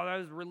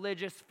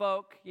religious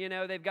folk,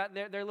 they've got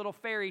their little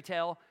fairy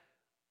tale.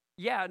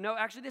 Yeah, no,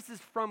 actually this is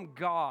from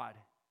God.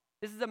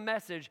 This is a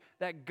message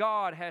that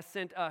God has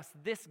sent us.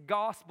 This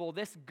gospel,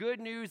 this good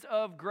news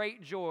of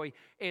great joy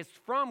is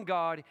from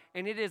God,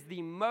 and it is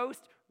the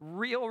most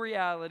real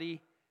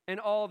reality in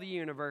all the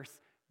universe.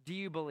 Do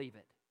you believe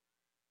it?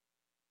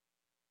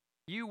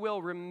 You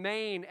will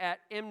remain at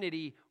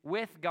enmity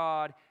with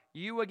God,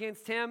 you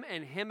against him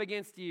and him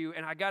against you.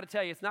 And I got to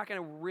tell you, it's not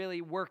going to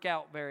really work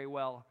out very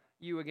well,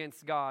 you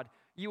against God.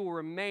 You will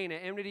remain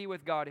at enmity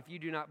with God if you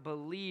do not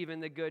believe in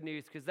the good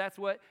news, because that's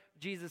what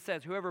Jesus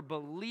says. Whoever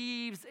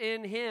believes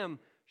in him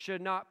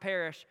should not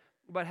perish,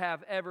 but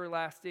have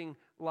everlasting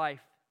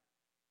life.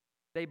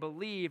 They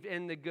believed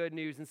in the good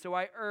news. And so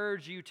I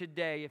urge you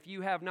today, if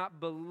you have not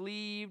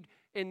believed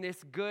in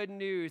this good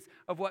news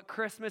of what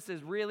Christmas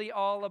is really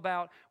all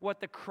about,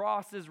 what the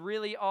cross is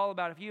really all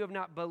about, if you have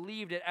not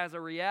believed it as a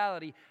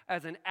reality,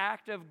 as an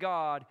act of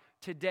God,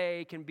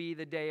 today can be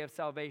the day of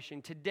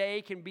salvation.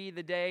 Today can be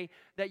the day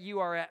that you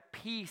are at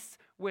peace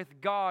with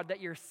God, that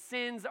your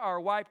sins are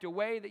wiped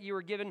away, that you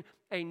are given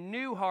a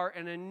new heart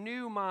and a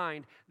new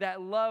mind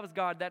that loves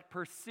God, that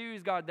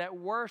pursues God, that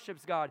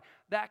worships God.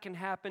 That can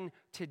happen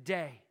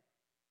today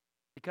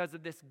because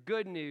of this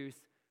good news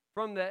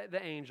from the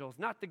angels.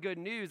 Not the good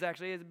news,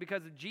 actually, is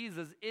because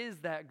Jesus is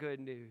that good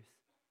news.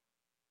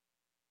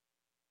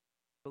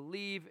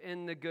 Believe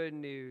in the good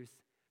news.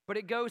 But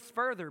it goes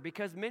further,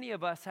 because many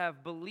of us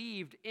have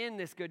believed in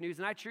this good news,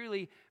 and I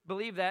truly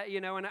believe that,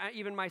 and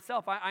even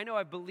myself, I know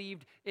I've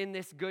believed in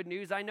this good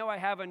news. I know I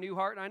have a new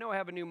heart, and I know I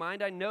have a new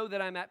mind. I know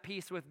that I'm at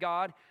peace with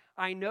God.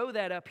 I know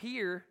that up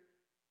here,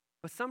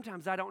 but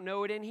sometimes I don't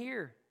know it in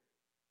here.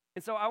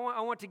 And so I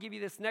want to give you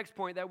this next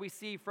point that we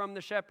see from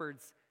the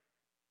shepherds.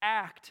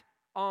 Act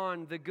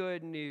on the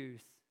good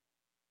news.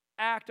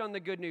 Act on the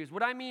good news.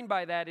 What I mean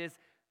by that is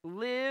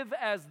live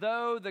as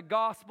though the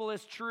gospel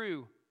is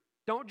true.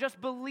 Don't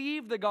just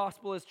believe the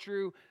gospel is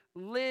true.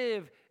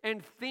 Live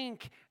and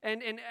think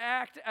and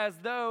act as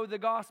though the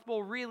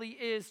gospel really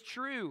is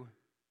true.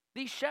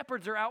 These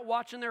shepherds are out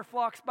watching their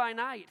flocks by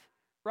night,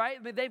 right?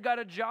 They've got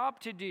a job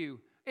to do.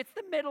 It's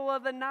the middle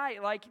of the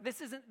night. Like, this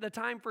isn't the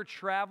time for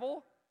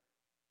travel.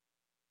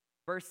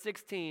 Verse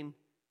 16,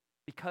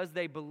 because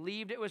they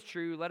believed it was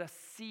true, let us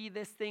see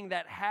this thing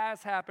that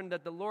has happened,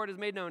 that the Lord has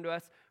made known to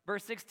us.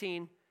 Verse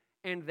 16,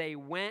 and they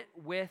went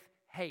with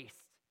haste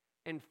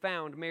and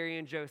found Mary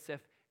and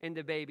Joseph and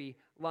the baby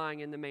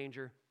lying in the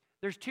manger.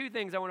 There's two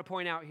things I want to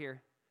point out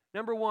here.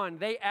 Number one,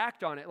 they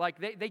act on it. Like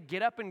they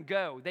get up and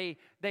go. They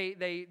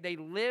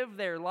live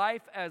their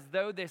life as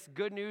though this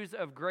good news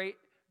of great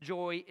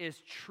joy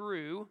is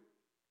true.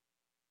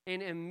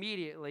 And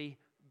immediately,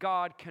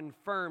 God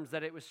confirms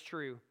that it was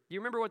true. Do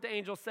you remember what the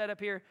angel said up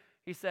here?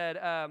 He said,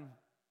 I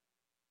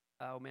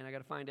got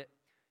to find it.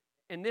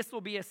 And this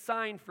will be a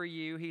sign for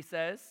you, he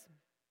says.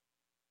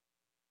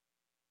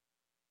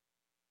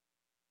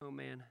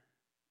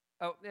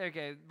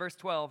 Verse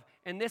 12.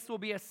 And this will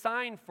be a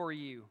sign for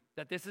you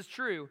that this is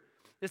true.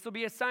 This will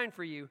be a sign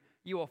for you.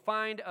 You will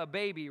find a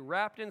baby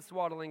wrapped in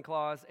swaddling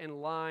cloths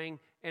and lying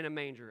in a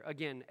manger.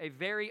 Again, a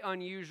very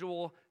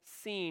unusual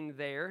scene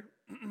there.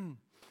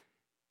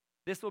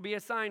 This will be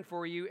a sign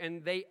for you.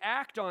 And they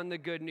act on the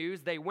good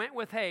news. They went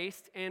with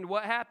haste. And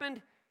what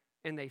happened?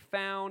 And they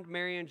found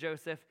Mary and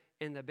Joseph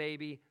and the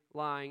baby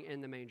lying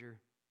in the manger.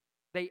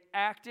 They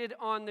acted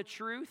on the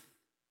truth,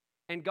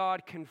 and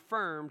God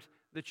confirmed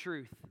the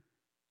truth.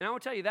 And I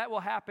want to tell you, that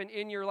will happen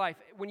in your life.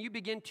 When you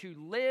begin to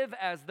live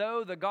as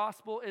though the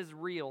gospel is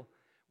real,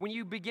 when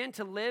you begin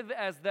to live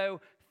as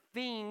though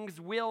things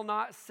will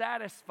not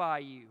satisfy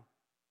you.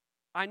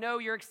 I know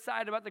you're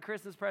excited about the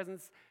Christmas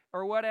presents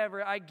or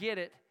whatever, I get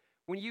it.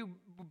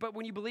 But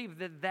when you believe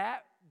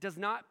that does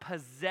not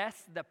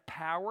possess the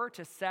power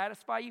to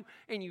satisfy you,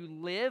 and you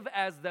live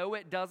as though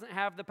it doesn't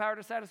have the power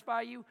to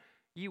satisfy you,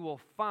 you will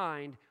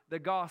find the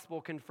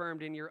gospel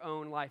confirmed in your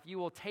own life. You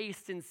will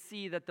taste and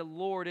see that the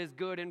Lord is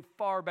good and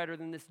far better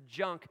than this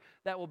junk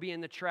that will be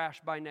in the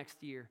trash by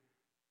next year.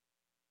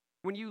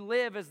 When you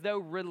live as though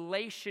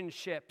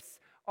relationships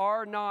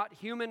are not,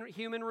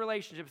 human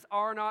relationships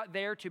are not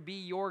there to be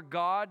your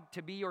God,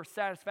 to be your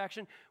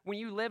satisfaction. When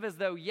you live as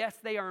though, yes,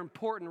 they are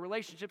important,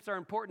 relationships are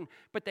important,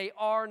 but they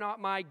are not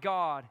my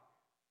God.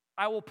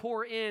 I will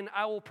pour in,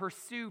 I will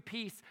pursue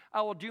peace,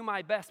 I will do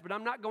my best, but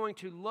I'm not going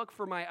to look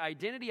for my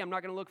identity, I'm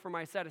not going to look for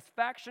my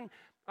satisfaction,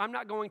 I'm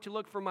not going to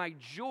look for my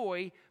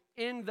joy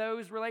in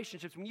those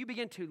relationships. When you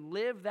begin to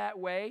live that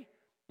way,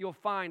 you'll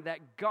find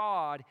that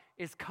God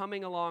is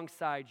coming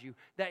alongside you,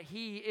 that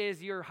He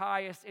is your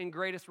highest and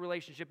greatest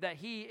relationship, that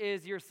He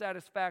is your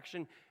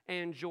satisfaction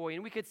and joy.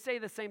 And we could say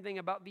the same thing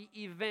about the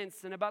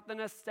events and about the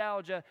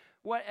nostalgia,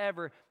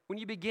 whatever. When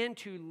you begin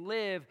to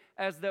live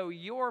as though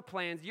your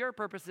plans, your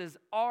purposes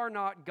are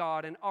not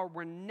God and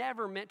were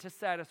never meant to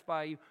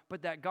satisfy you,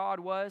 but that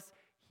God was,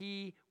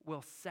 He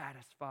will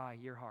satisfy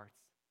your hearts.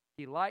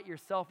 Delight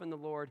yourself in the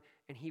Lord,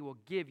 and He will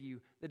give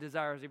you the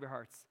desires of your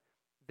hearts.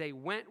 They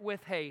went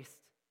with haste,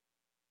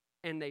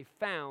 and they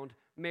found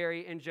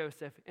Mary and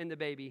Joseph and the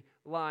baby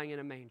lying in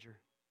a manger.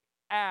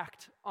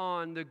 Act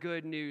on the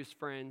good news,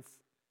 friends.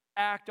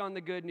 Act on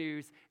the good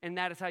news, and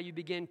that is how you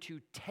begin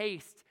to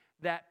taste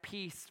that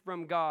peace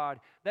from God.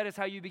 That is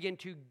how you begin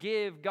to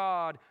give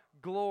God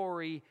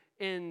glory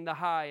in the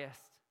highest.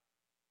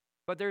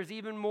 But there's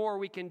even more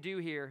we can do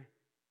here.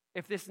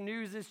 if this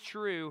news is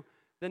true,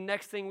 the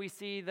next thing we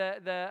see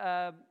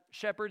the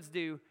shepherds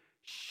do,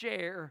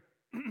 share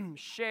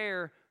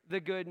the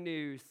good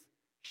news.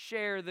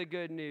 Share the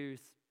good news.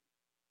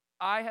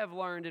 I have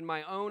learned in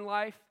my own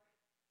life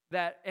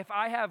that if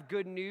I have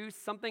good news,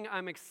 something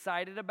I'm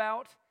excited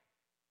about,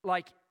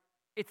 like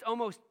it's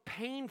almost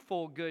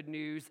painful good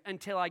news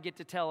until I get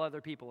to tell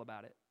other people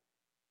about it.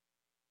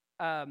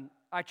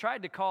 I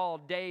tried to call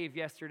Dave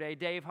yesterday,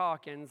 Dave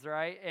Hawkins,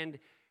 right? And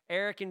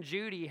Eric and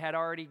Judy had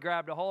already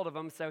grabbed a hold of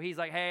him, so he's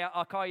like, "Hey,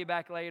 I'll call you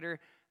back later.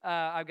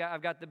 I've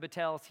got the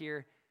Battels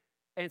here."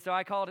 And so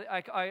I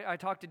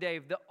talked to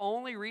Dave. The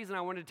only reason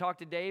I wanted to talk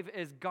to Dave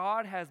is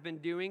God has been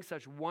doing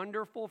such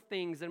wonderful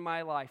things in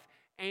my life,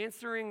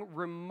 answering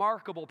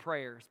remarkable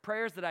prayers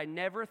that I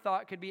never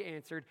thought could be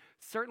answered,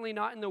 certainly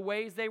not in the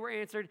ways they were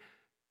answered.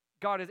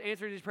 God has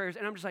answered these prayers,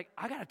 and I'm just like,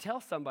 I got to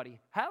tell somebody.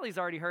 Hallie's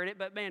already heard it,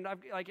 but man,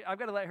 I've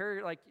got to let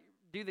her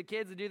do the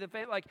kids and do the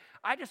family.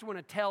 I just want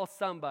to tell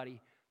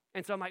somebody.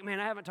 And so I'm like,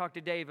 man, I haven't talked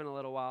to Dave in a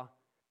little while.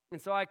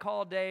 And so I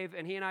called Dave,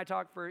 and he and I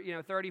talked for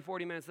 30,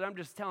 40 minutes, and I'm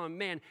just telling him,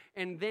 man,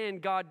 and then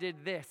God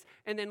did this.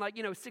 And then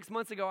 6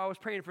 months ago, I was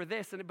praying for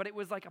this, but it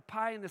was like a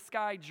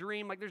pie-in-the-sky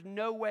dream. Like there's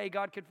no way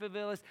God could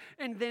fulfill this.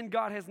 And then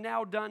God has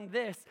now done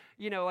this,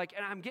 and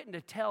I'm getting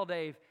to tell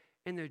Dave,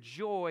 and the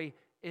joy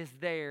is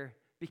there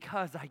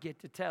because I get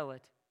to tell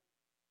it.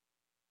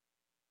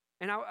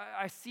 And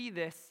I see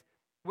this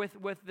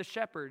with the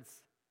shepherds.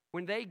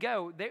 When they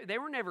go, they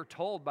were never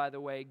told, by the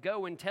way,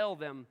 go and tell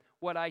them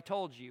what I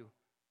told you.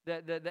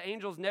 The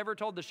angels never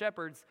told the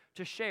shepherds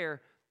to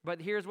share,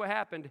 but here's what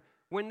happened.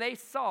 When they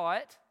saw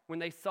it, when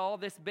they saw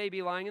this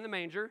baby lying in the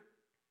manger,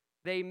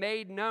 they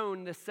made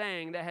known the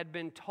saying that had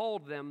been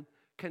told them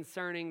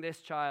concerning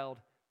this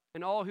child.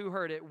 And all who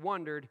heard it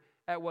wondered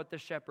at what the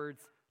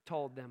shepherds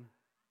told them.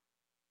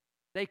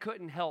 They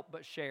couldn't help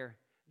but share.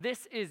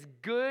 This is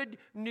good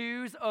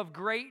news of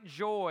great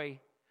joy.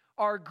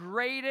 Our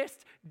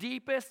greatest,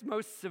 deepest,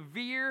 most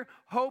severe,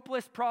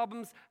 hopeless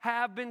problems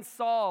have been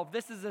solved.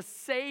 This is a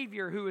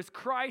Savior who is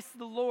Christ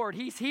the Lord.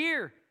 He's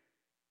here.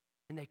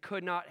 And they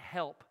could not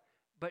help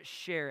but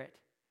share it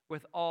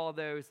with all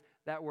those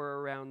that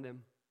were around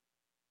them.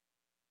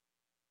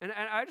 And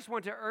I just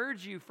want to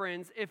urge you,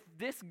 friends, if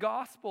this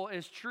gospel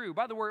is true,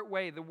 by the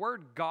way, the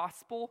word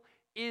gospel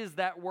is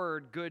that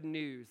word good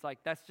news.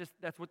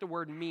 That's what the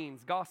word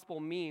means. Gospel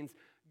means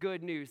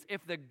good news.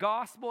 If the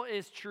gospel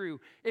is true,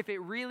 if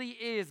it really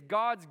is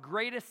God's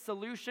greatest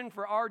solution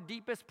for our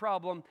deepest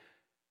problem,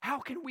 how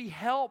can we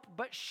help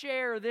but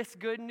share this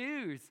good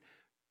news?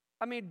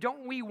 I mean,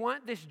 don't we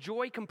want this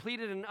joy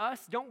completed in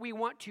us? Don't we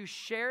want to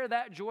share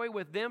that joy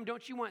with them?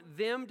 Don't you want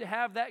them to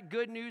have that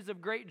good news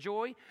of great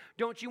joy?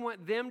 Don't you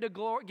want them to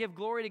give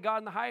glory to God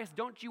in the highest?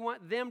 Don't you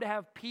want them to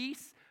have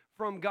peace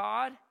from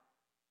God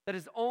that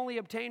is only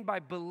obtained by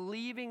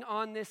believing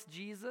on this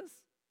Jesus?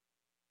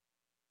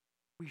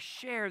 We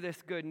share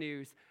this good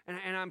news.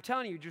 And I'm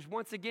telling you, just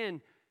once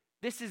again,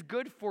 this is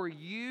good for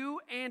you,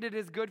 and it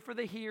is good for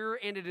the hearer,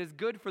 and it is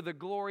good for the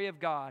glory of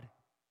God.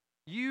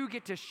 You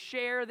get to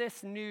share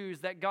this news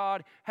that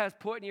God has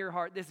put in your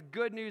heart, this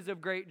good news of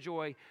great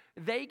joy.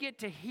 They get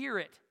to hear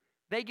it.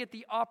 They get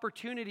the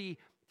opportunity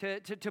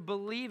to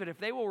believe it. If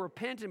they will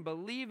repent and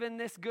believe in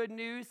this good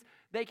news,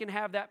 they can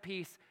have that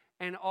peace.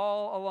 And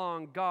all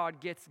along,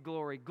 God gets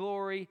glory.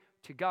 Glory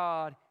to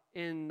God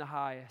in the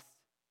highest.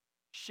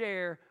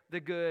 Share the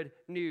good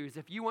news.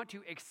 If you want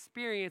to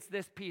experience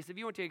this peace, if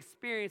you want to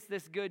experience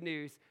this good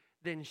news,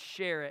 then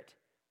share it.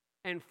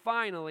 And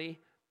finally,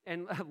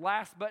 and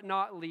last but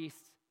not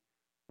least,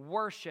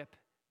 worship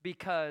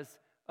because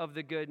of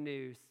the good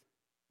news.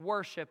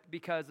 Worship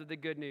because of the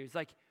good news.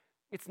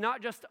 It's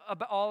not just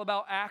all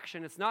about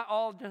action. It's not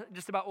all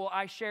just about, well,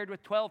 I shared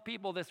with 12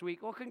 people this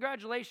week. Well,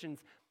 congratulations.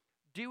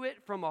 Do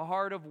it from a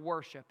heart of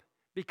worship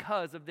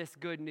because of this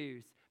good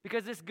news.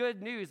 Because this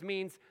good news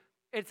means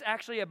it's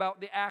actually about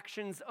the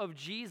actions of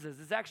Jesus.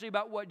 It's actually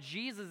about what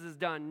Jesus has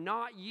done,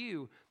 not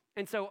you.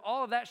 And so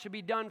all of that should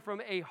be done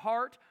from a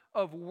heart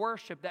of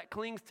worship that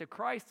clings to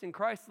Christ and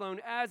Christ alone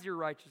as your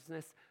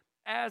righteousness,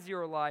 as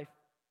your life.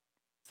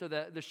 So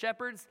the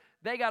shepherds,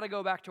 they got to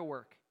go back to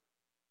work.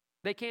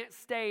 They can't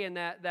stay in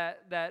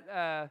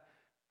that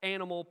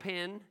animal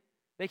pen.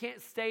 They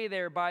can't stay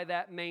there by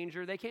that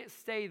manger. They can't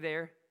stay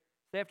there.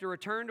 They have to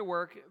return to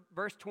work.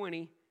 Verse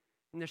 20,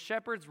 and the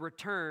shepherds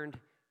returned,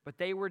 but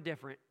they were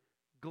different,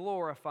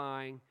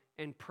 glorifying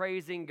and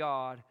praising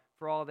God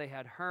for all they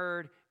had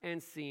heard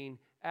and seen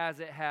as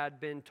it had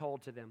been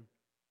told to them.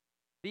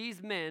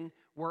 These men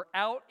were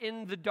out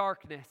in the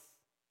darkness,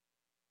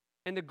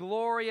 and the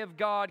glory of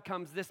God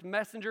comes. This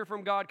messenger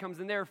from God comes,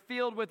 and they're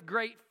filled with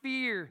great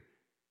fear.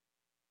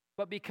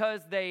 But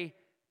because they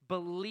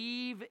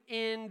believe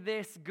in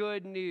this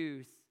good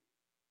news,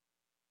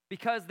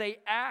 because they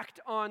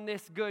act on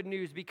this good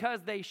news,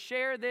 because they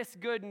share this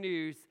good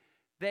news,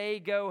 they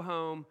go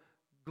home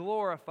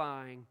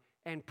glorifying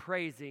and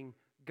praising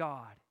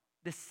God.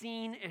 The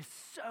scene is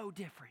so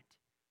different.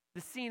 The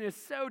scene is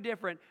so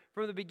different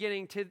from the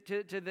beginning to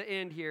the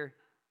end here.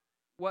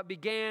 What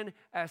began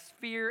as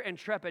fear and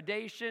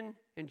trepidation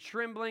and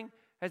trembling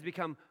has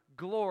become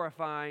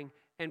glorifying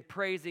and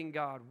praising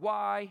God.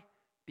 Why?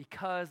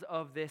 Because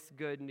of this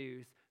good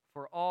news,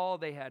 for all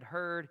they had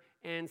heard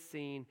and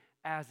seen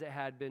as it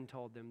had been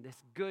told them. This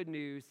good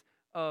news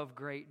of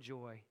great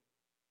joy.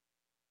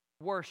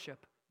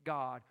 Worship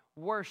God.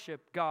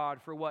 Worship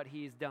God for what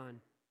he's done.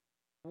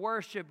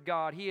 Worship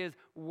God. He is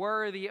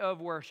worthy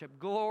of worship.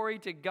 Glory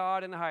to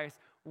God in the highest.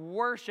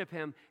 Worship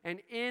him.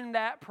 And in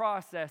that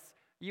process,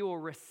 you will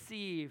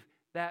receive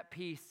that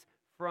peace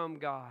from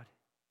God.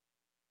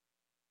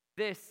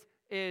 This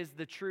is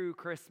the true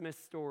Christmas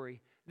story.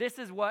 This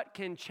is what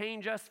can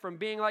change us from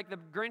being like the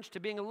Grinch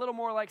to being a little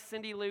more like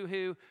Cindy Lou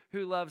who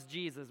loves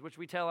Jesus, which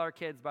we tell our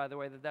kids, by the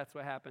way, that's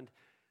what happened.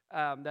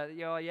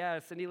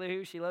 Cindy Lou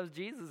Who, she loves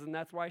Jesus, and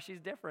that's why she's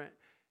different.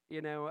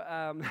 We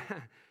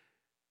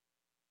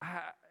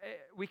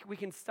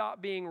can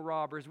stop being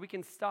robbers. We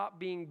can stop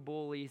being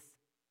bullies.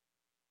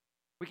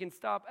 We can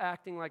stop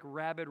acting like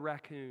rabid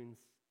raccoons.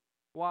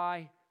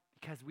 Why?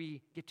 Because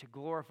we get to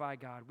glorify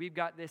God. We've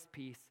got this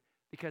peace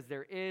because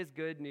there is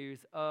good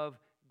news of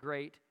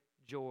great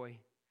joy.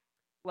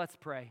 Let's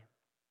pray.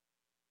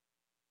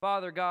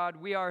 Father God,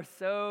 we are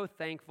so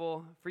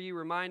thankful for you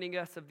reminding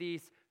us of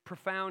these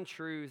profound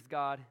truths,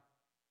 God.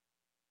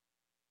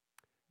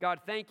 God,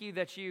 thank you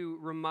that you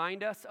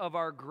remind us of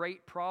our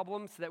great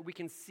problems so that we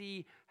can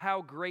see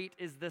how great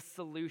is the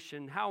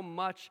solution, how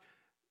much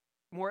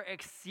more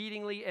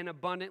exceedingly and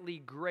abundantly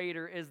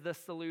greater is the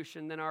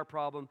solution than our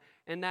problem.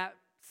 And that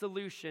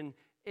solution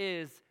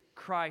is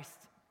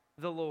Christ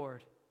the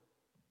Lord,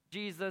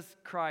 Jesus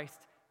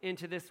Christ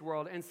into this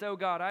world. And so,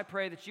 God, I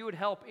pray that you would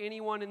help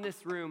anyone in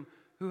this room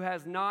who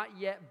has not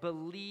yet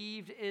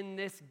believed in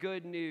this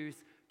good news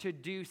to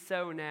do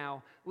so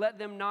now. Let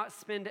them not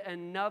spend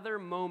another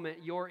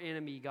moment your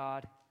enemy,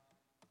 God.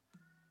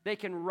 They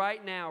can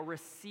right now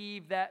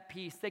receive that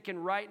peace. They can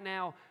right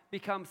now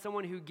become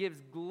someone who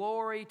gives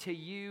glory to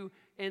you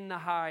in the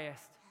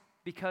highest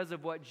because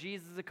of what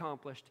Jesus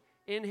accomplished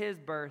in his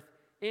birth,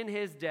 in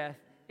his death,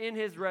 in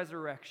his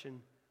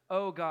resurrection.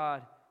 Oh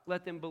God,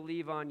 let them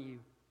believe on you.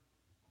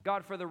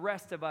 God, for the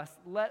rest of us,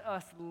 let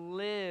us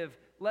live,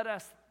 let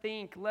us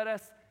think, let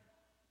us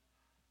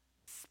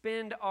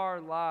spend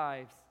our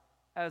lives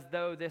as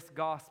though this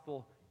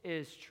gospel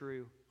is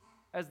true,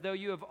 as though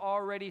you have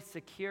already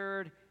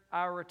secured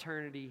our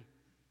eternity,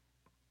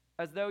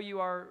 as though you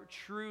are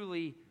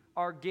truly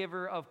our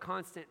giver of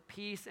constant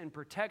peace and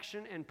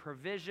protection and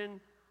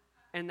provision,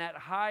 and that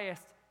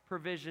highest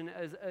provision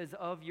is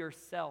of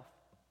yourself,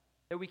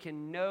 that we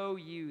can know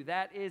you.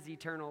 That is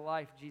eternal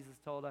life, Jesus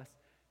told us.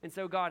 And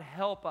so, God,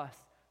 help us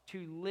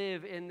to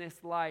live in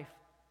this life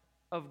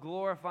of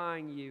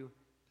glorifying you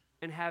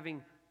and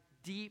having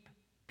deep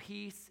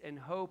peace and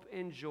hope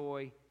and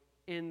joy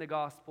in the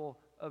gospel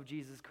of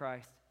Jesus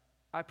Christ.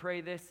 I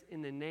pray this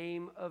in the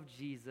name of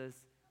Jesus.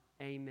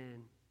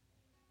 Amen.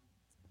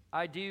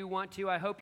 I hope